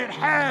all that it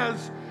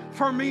has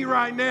for me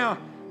right now.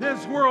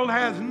 This world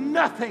has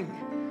nothing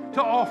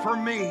to offer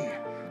me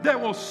that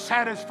will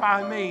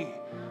satisfy me.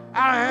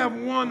 I have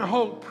one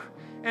hope,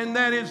 and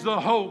that is the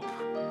hope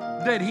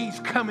that He's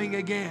coming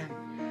again.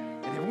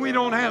 And if we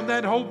don't have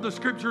that hope, the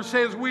Scripture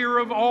says we are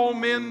of all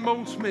men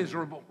most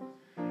miserable.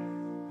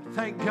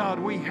 Thank God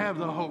we have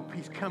the hope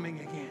He's coming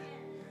again.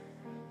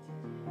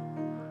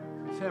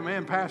 I said,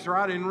 man, Pastor,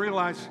 I didn't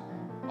realize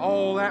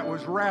all that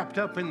was wrapped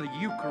up in the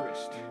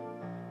Eucharist.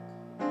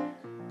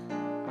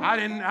 I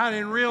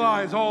didn't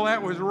realize all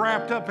that was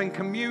wrapped up in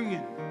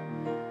communion.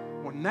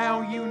 Well,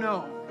 now you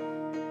know.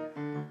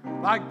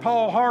 Like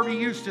Paul Harvey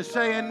used to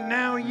say, and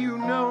now you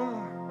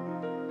know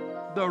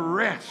the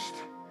rest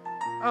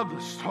of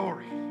the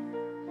story.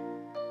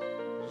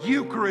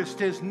 Eucharist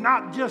is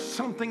not just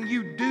something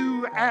you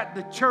do at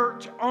the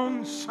church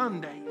on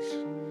Sundays.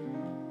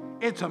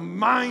 It's a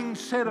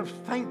mindset of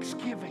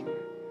thanksgiving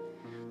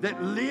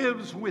that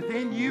lives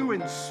within you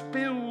and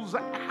spills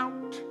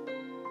out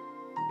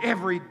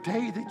every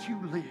day that you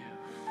live.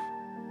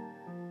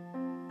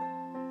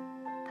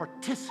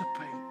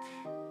 Participate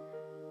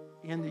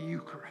in the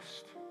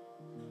Eucharist.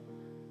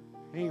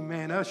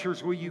 Amen.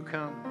 Ushers, will you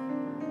come?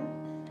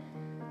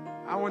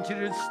 I want you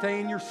to stay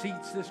in your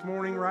seats this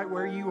morning right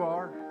where you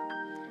are.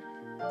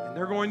 And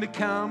they're going to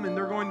come and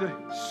they're going to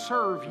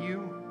serve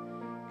you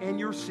in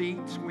your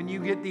seats. When you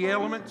get the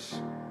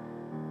elements,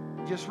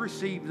 just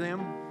receive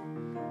them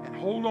and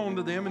hold on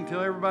to them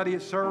until everybody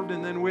is served,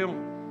 and then we'll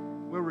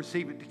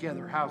receive it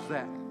together. How's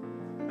that?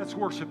 Let's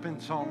worship in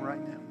song right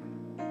now.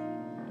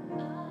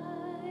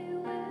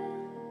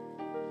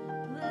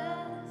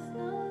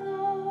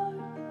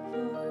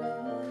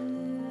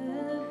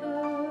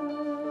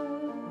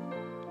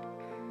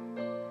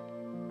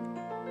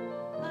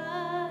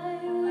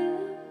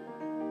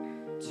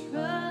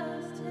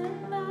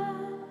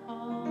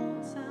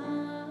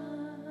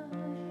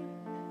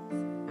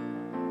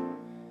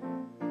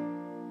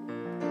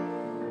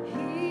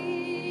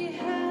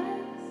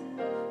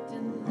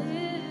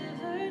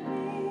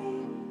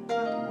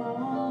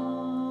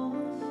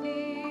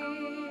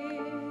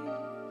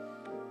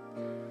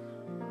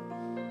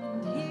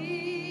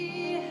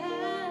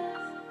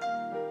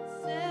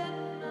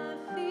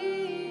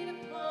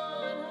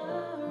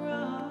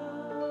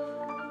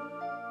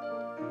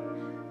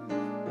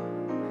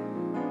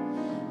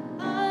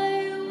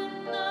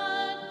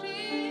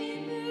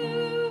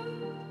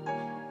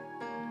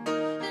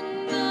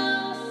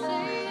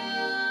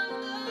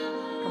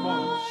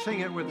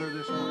 Sing it with her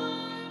this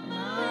morning.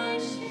 My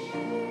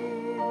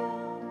shield,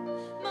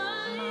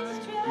 my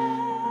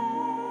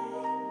strength,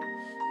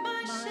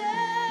 my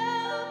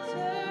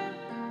shelter,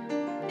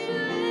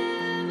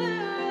 deliverer,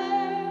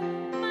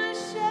 my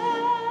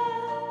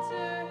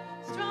shelter,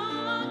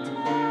 strong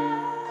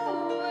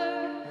tower,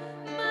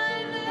 my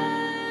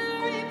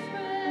very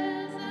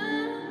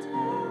present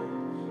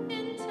help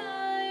in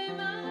time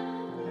of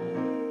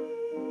need.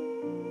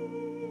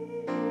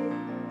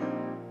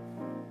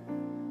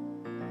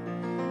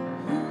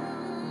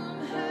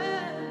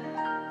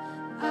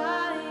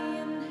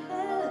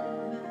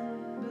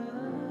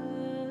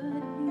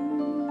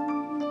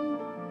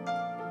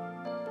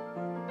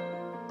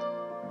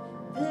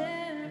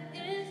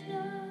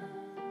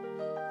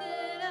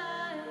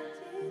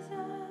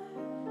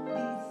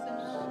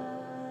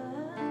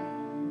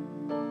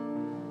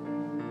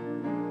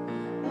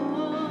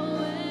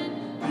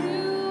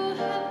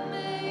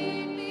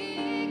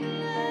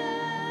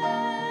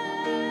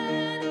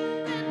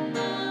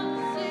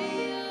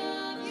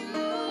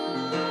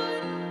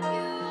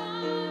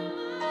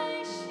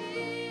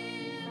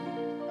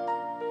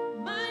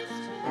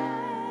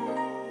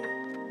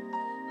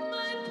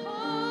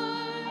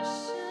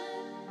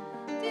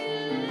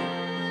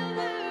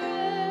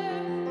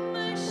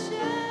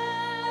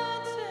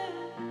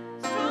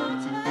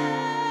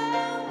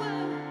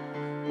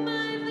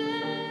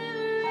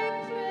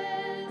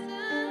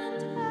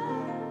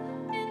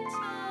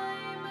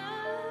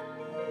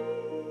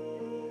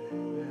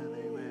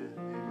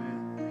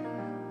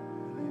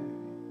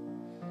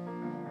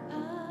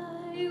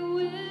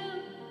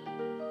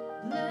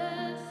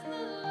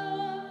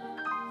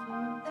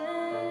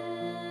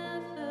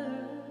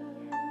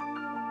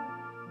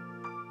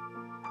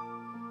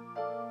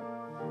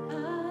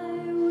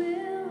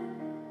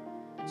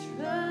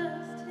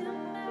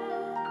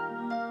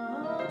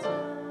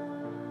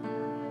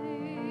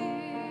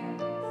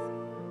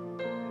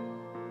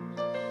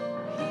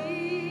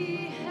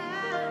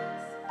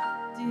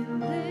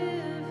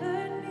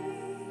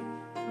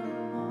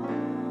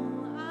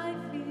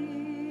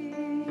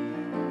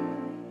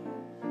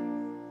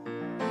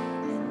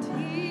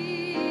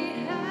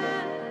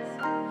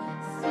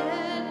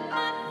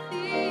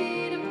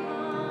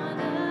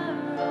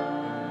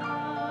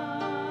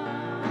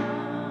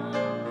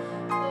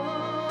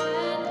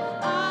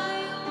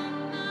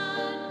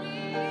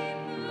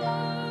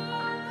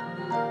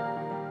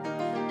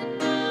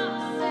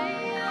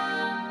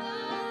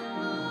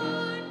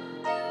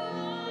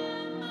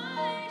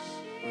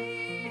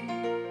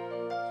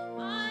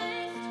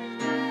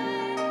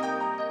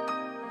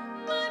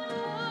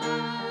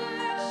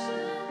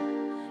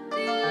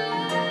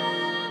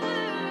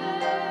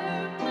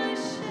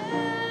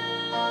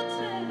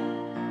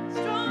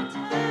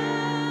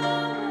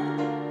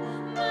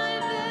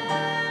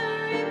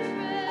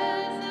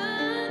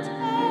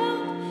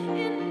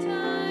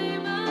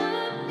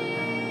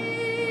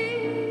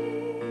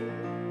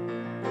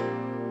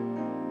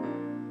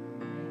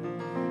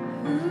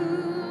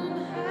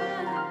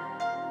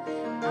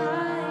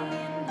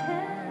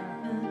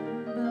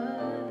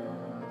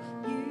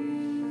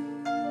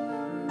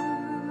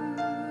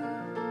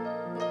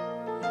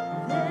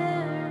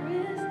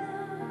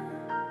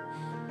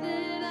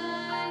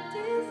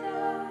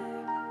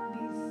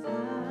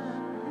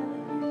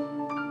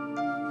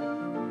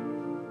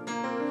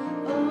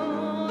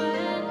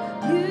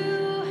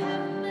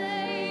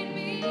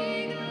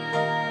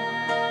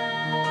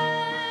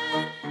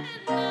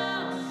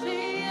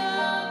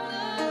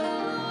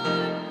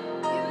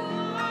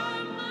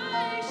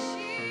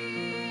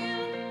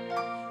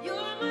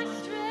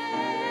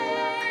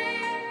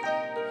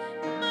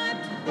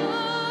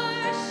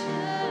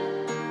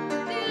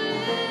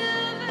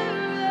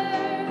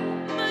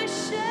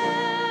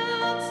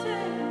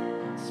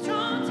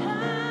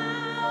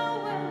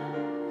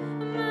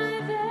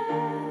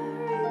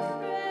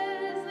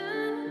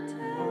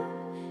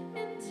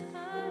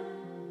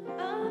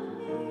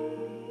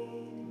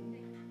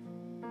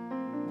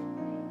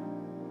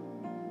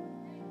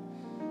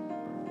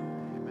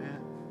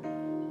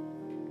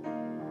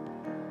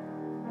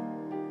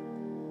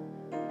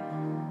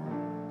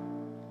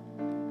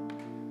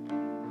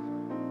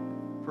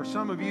 For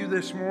some of you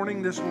this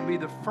morning, this will be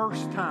the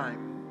first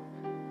time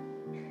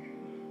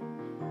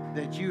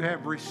that you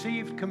have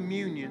received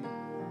communion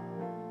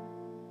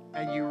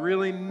and you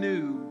really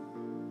knew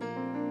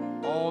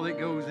all that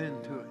goes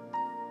into it.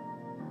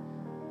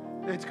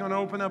 It's going to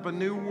open up a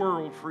new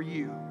world for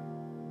you,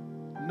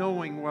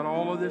 knowing what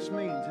all of this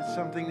means. It's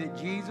something that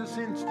Jesus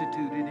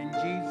instituted and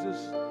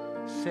Jesus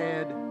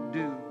said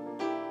do.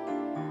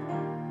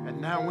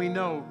 And now we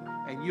know,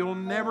 and you'll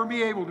never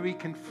be able to be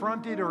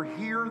confronted or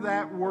hear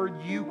that word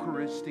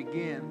Eucharist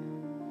again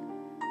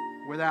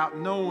without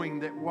knowing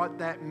that what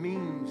that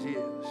means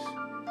is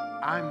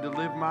I'm to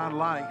live my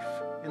life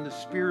in the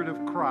Spirit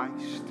of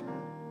Christ,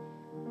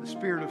 the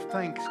Spirit of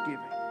thanksgiving,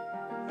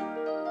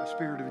 the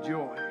Spirit of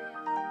joy.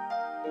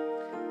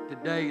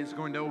 Today is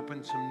going to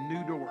open some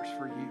new doors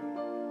for you.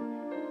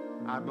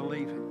 I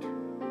believe it.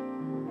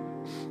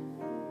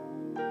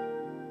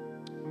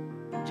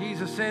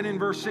 Jesus said in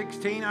verse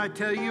 16, I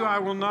tell you, I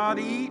will not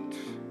eat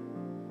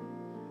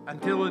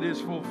until it is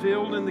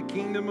fulfilled in the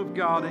kingdom of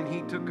God. And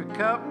he took a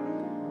cup.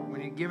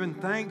 When he had given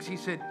thanks, he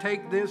said,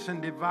 take this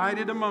and divide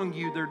it among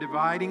you. They're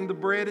dividing the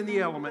bread and the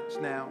elements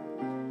now.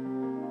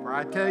 For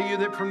I tell you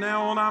that from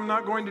now on, I'm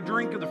not going to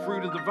drink of the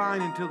fruit of the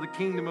vine until the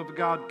kingdom of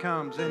God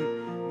comes.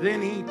 And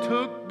then he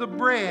took the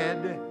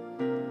bread,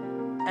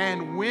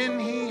 and when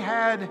he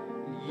had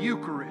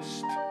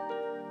Eucharist,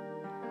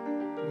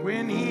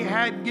 when he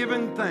had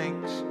given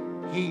thanks,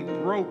 he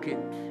broke it,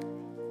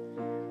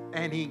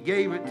 and he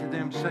gave it to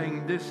them,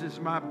 saying, this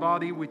is my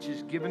body which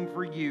is given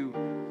for you.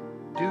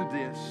 Do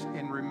this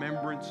in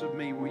remembrance of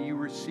me. Will you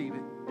receive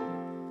it?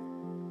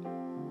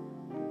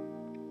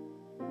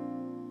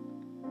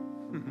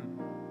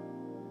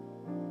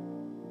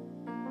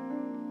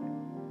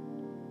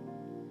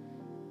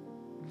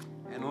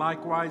 And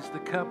likewise the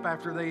cup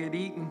after they had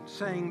eaten,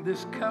 saying,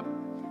 this cup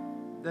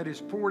that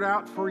is poured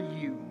out for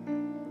you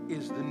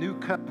is the new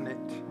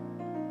covenant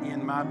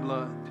in my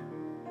blood.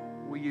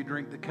 Will you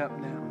drink the cup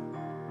now?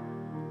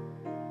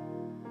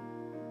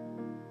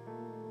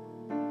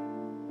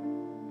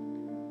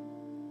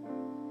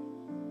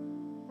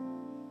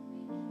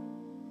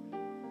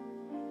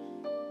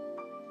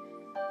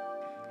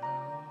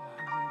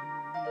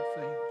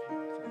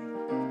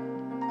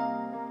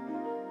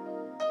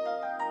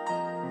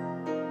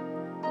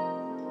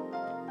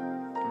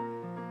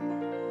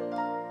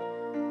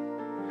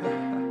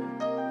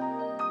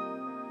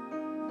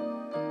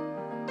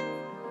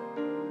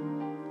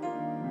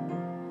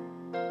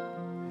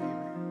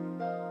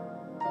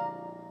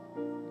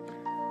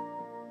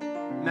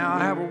 Now I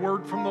have a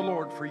word from the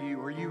Lord for you.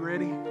 Are you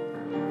ready?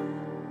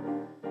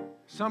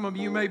 Some of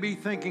you may be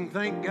thinking,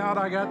 thank God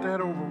I got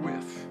that over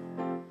with.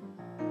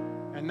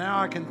 And now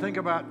I can think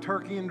about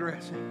turkey and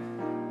dressing.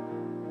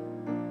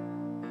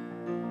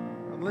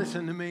 But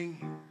listen to me.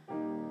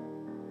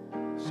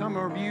 Some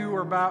of you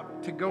are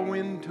about to go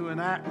into an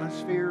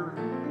atmosphere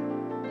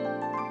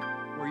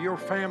where your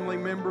family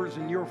members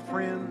and your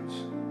friends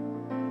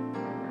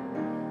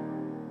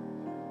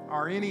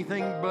are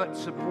anything but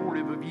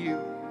supportive of you.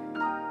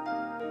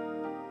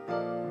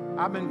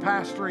 I've been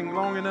pastoring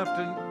long enough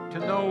to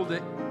know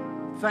that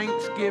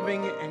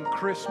Thanksgiving and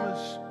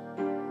Christmas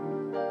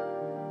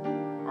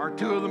are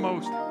two of the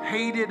most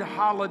hated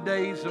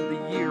holidays of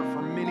the year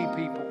for many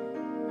people.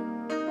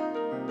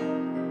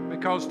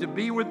 Because to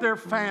be with their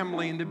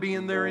family and to be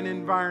in their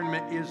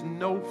environment is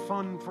no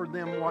fun for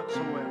them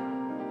whatsoever.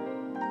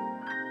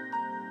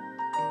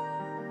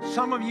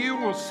 Some of you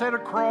will sit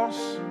across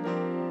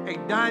a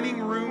dining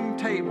room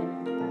table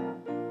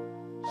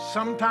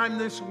sometime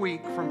this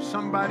week from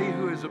somebody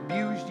who has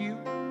abused you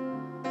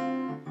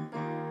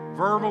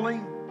verbally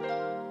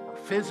or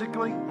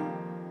physically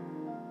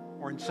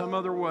or in some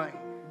other way.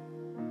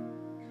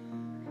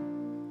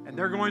 And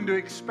they're going to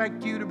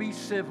expect you to be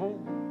civil,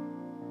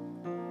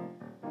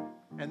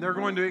 and they're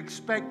going to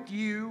expect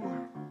you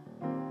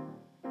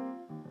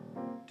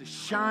to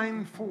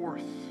shine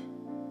forth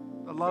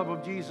the love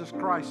of Jesus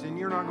Christ, and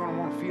you're not going to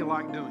want to feel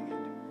like doing it.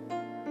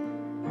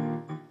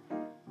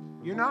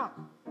 You're not.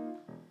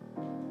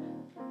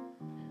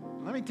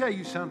 Let me tell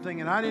you something,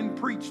 and I didn't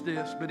preach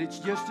this, but it's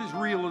just as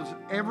real as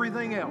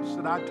everything else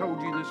that I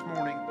told you this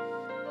morning.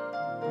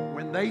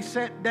 When they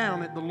sat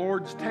down at the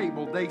Lord's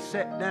table, they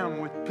sat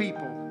down with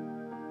people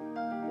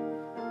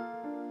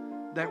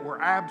that were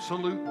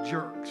absolute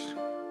jerks.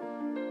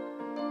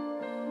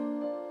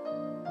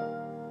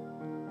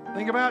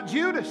 Think about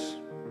Judas.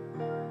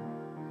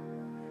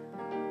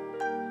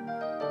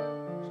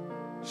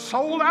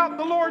 Sold out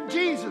the Lord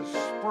Jesus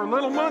for a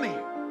little money.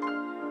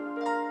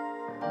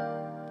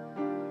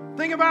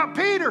 Think about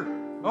Peter.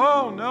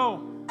 Oh,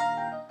 no.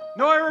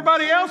 No,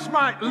 everybody else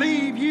might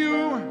leave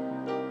you,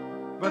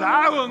 but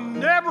I will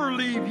never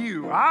leave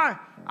you. I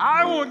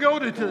will go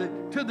to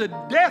the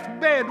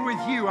deathbed with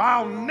you.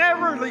 I'll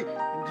never leave.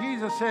 And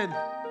Jesus said,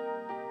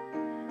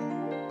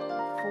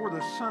 before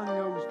the sun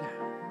goes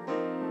down,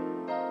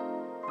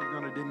 you're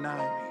going to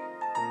deny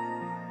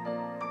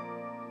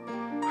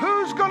me.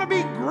 Who's going to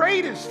be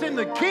greatest in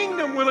the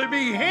kingdom? Will it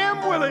be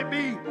him? Will it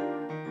be?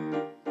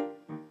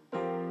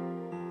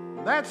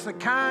 That's the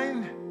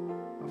kind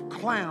of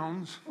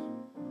clowns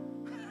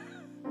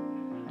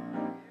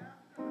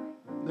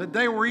that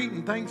they were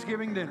eating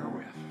Thanksgiving dinner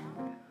with.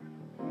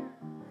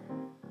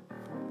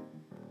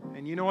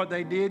 And you know what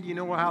they did? You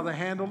know how they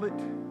handled it?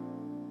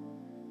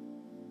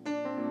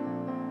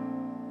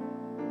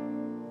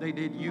 They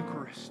did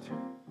Eucharist.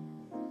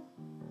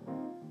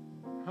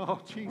 Oh,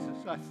 Jesus,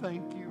 I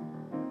thank you.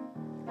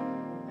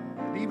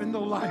 And even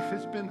though life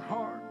has been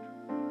hard,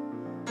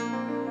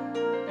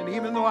 and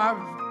even though I've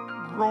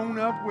grown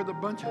up with a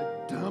bunch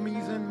of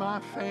dummies in my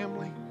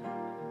family,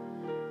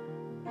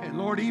 and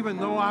Lord, even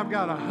though I've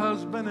got a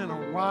husband and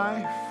a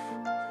wife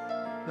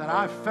that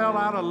I fell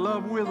out of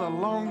love with a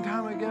long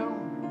time ago,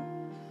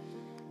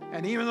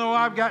 and even though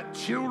I've got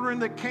children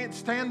that can't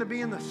stand to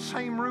be in the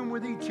same room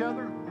with each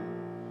other,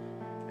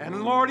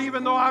 and Lord,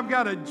 even though I've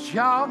got a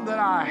job that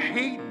I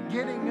hate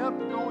getting up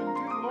and going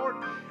to, Lord,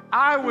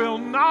 I will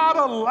not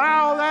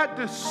allow that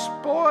to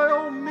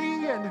spoil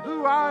me and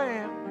who I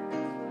am,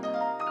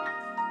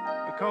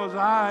 because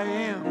I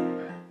am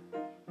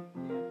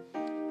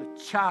the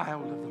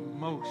child of the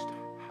Most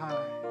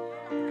High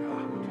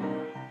God.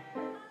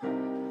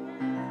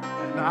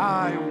 And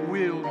I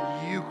will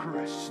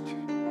Eucharist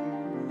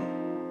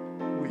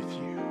with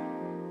you.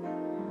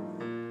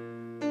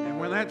 And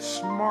when that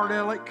smart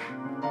aleck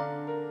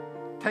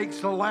takes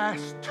the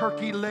last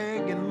turkey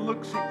leg and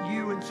looks at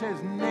you and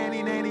says,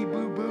 nanny, nanny,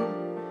 boo, boo,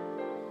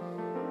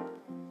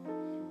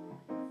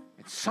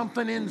 and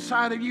something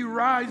inside of you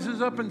rises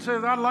up and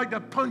says, I'd like to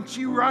punch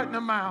you right in the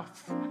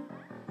mouth.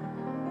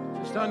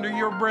 Just under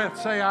your breath,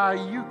 say, I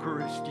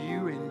Eucharist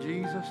you in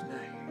Jesus'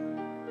 name.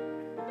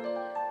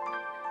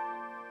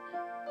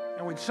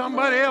 And when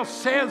somebody else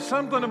says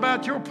something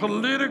about your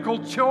political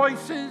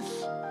choices,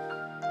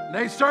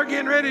 they start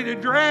getting ready to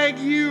drag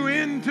you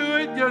into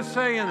it, just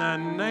say, in the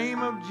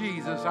name of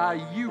Jesus, I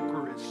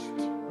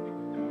Eucharist.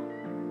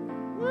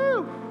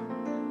 Woo!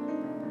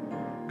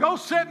 Go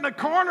sit in the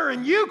corner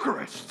and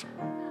Eucharist.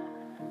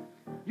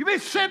 You be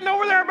sitting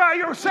over there by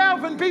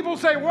yourself and people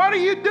say, what are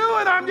you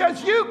doing? I'm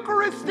just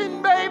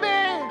Eucharisting, baby.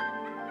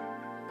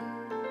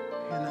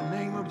 In the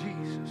name of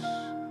Jesus.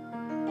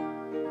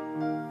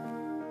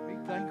 Be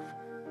thankful.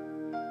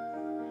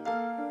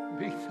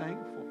 Be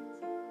thankful.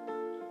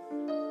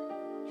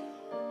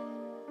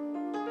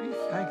 Be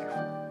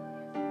thankful.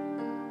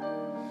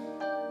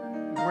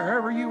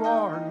 Wherever you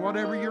are and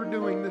whatever you're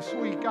doing this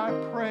week, I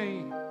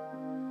pray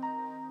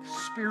the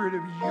spirit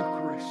of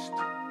Eucharist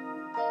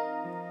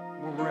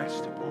will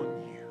rest upon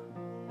you.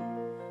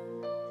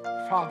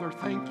 Father,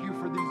 thank you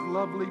for these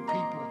lovely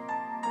people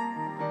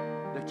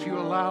that you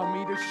allow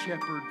me to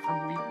shepherd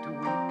from week to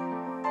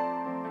week.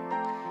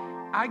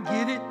 I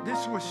get it.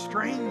 This was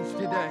strange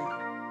today.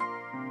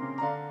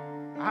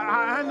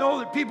 I know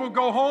that people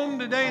go home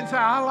today and say,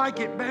 I like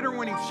it better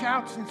when he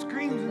shouts and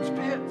screams and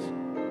spits.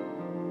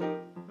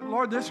 But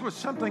Lord, this was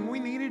something we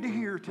needed to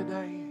hear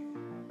today.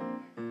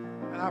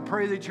 And I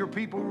pray that your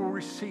people will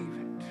receive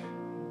it.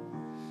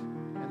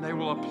 And they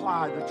will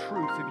apply the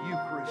truth of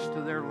Eucharist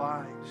to their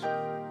lives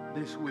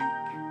this week.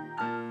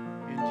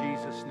 In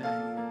Jesus'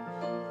 name,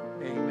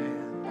 amen.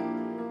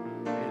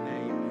 And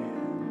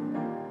amen.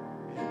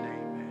 And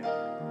amen.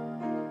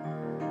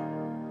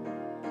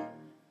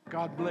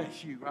 God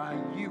bless you. I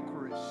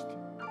Eucharist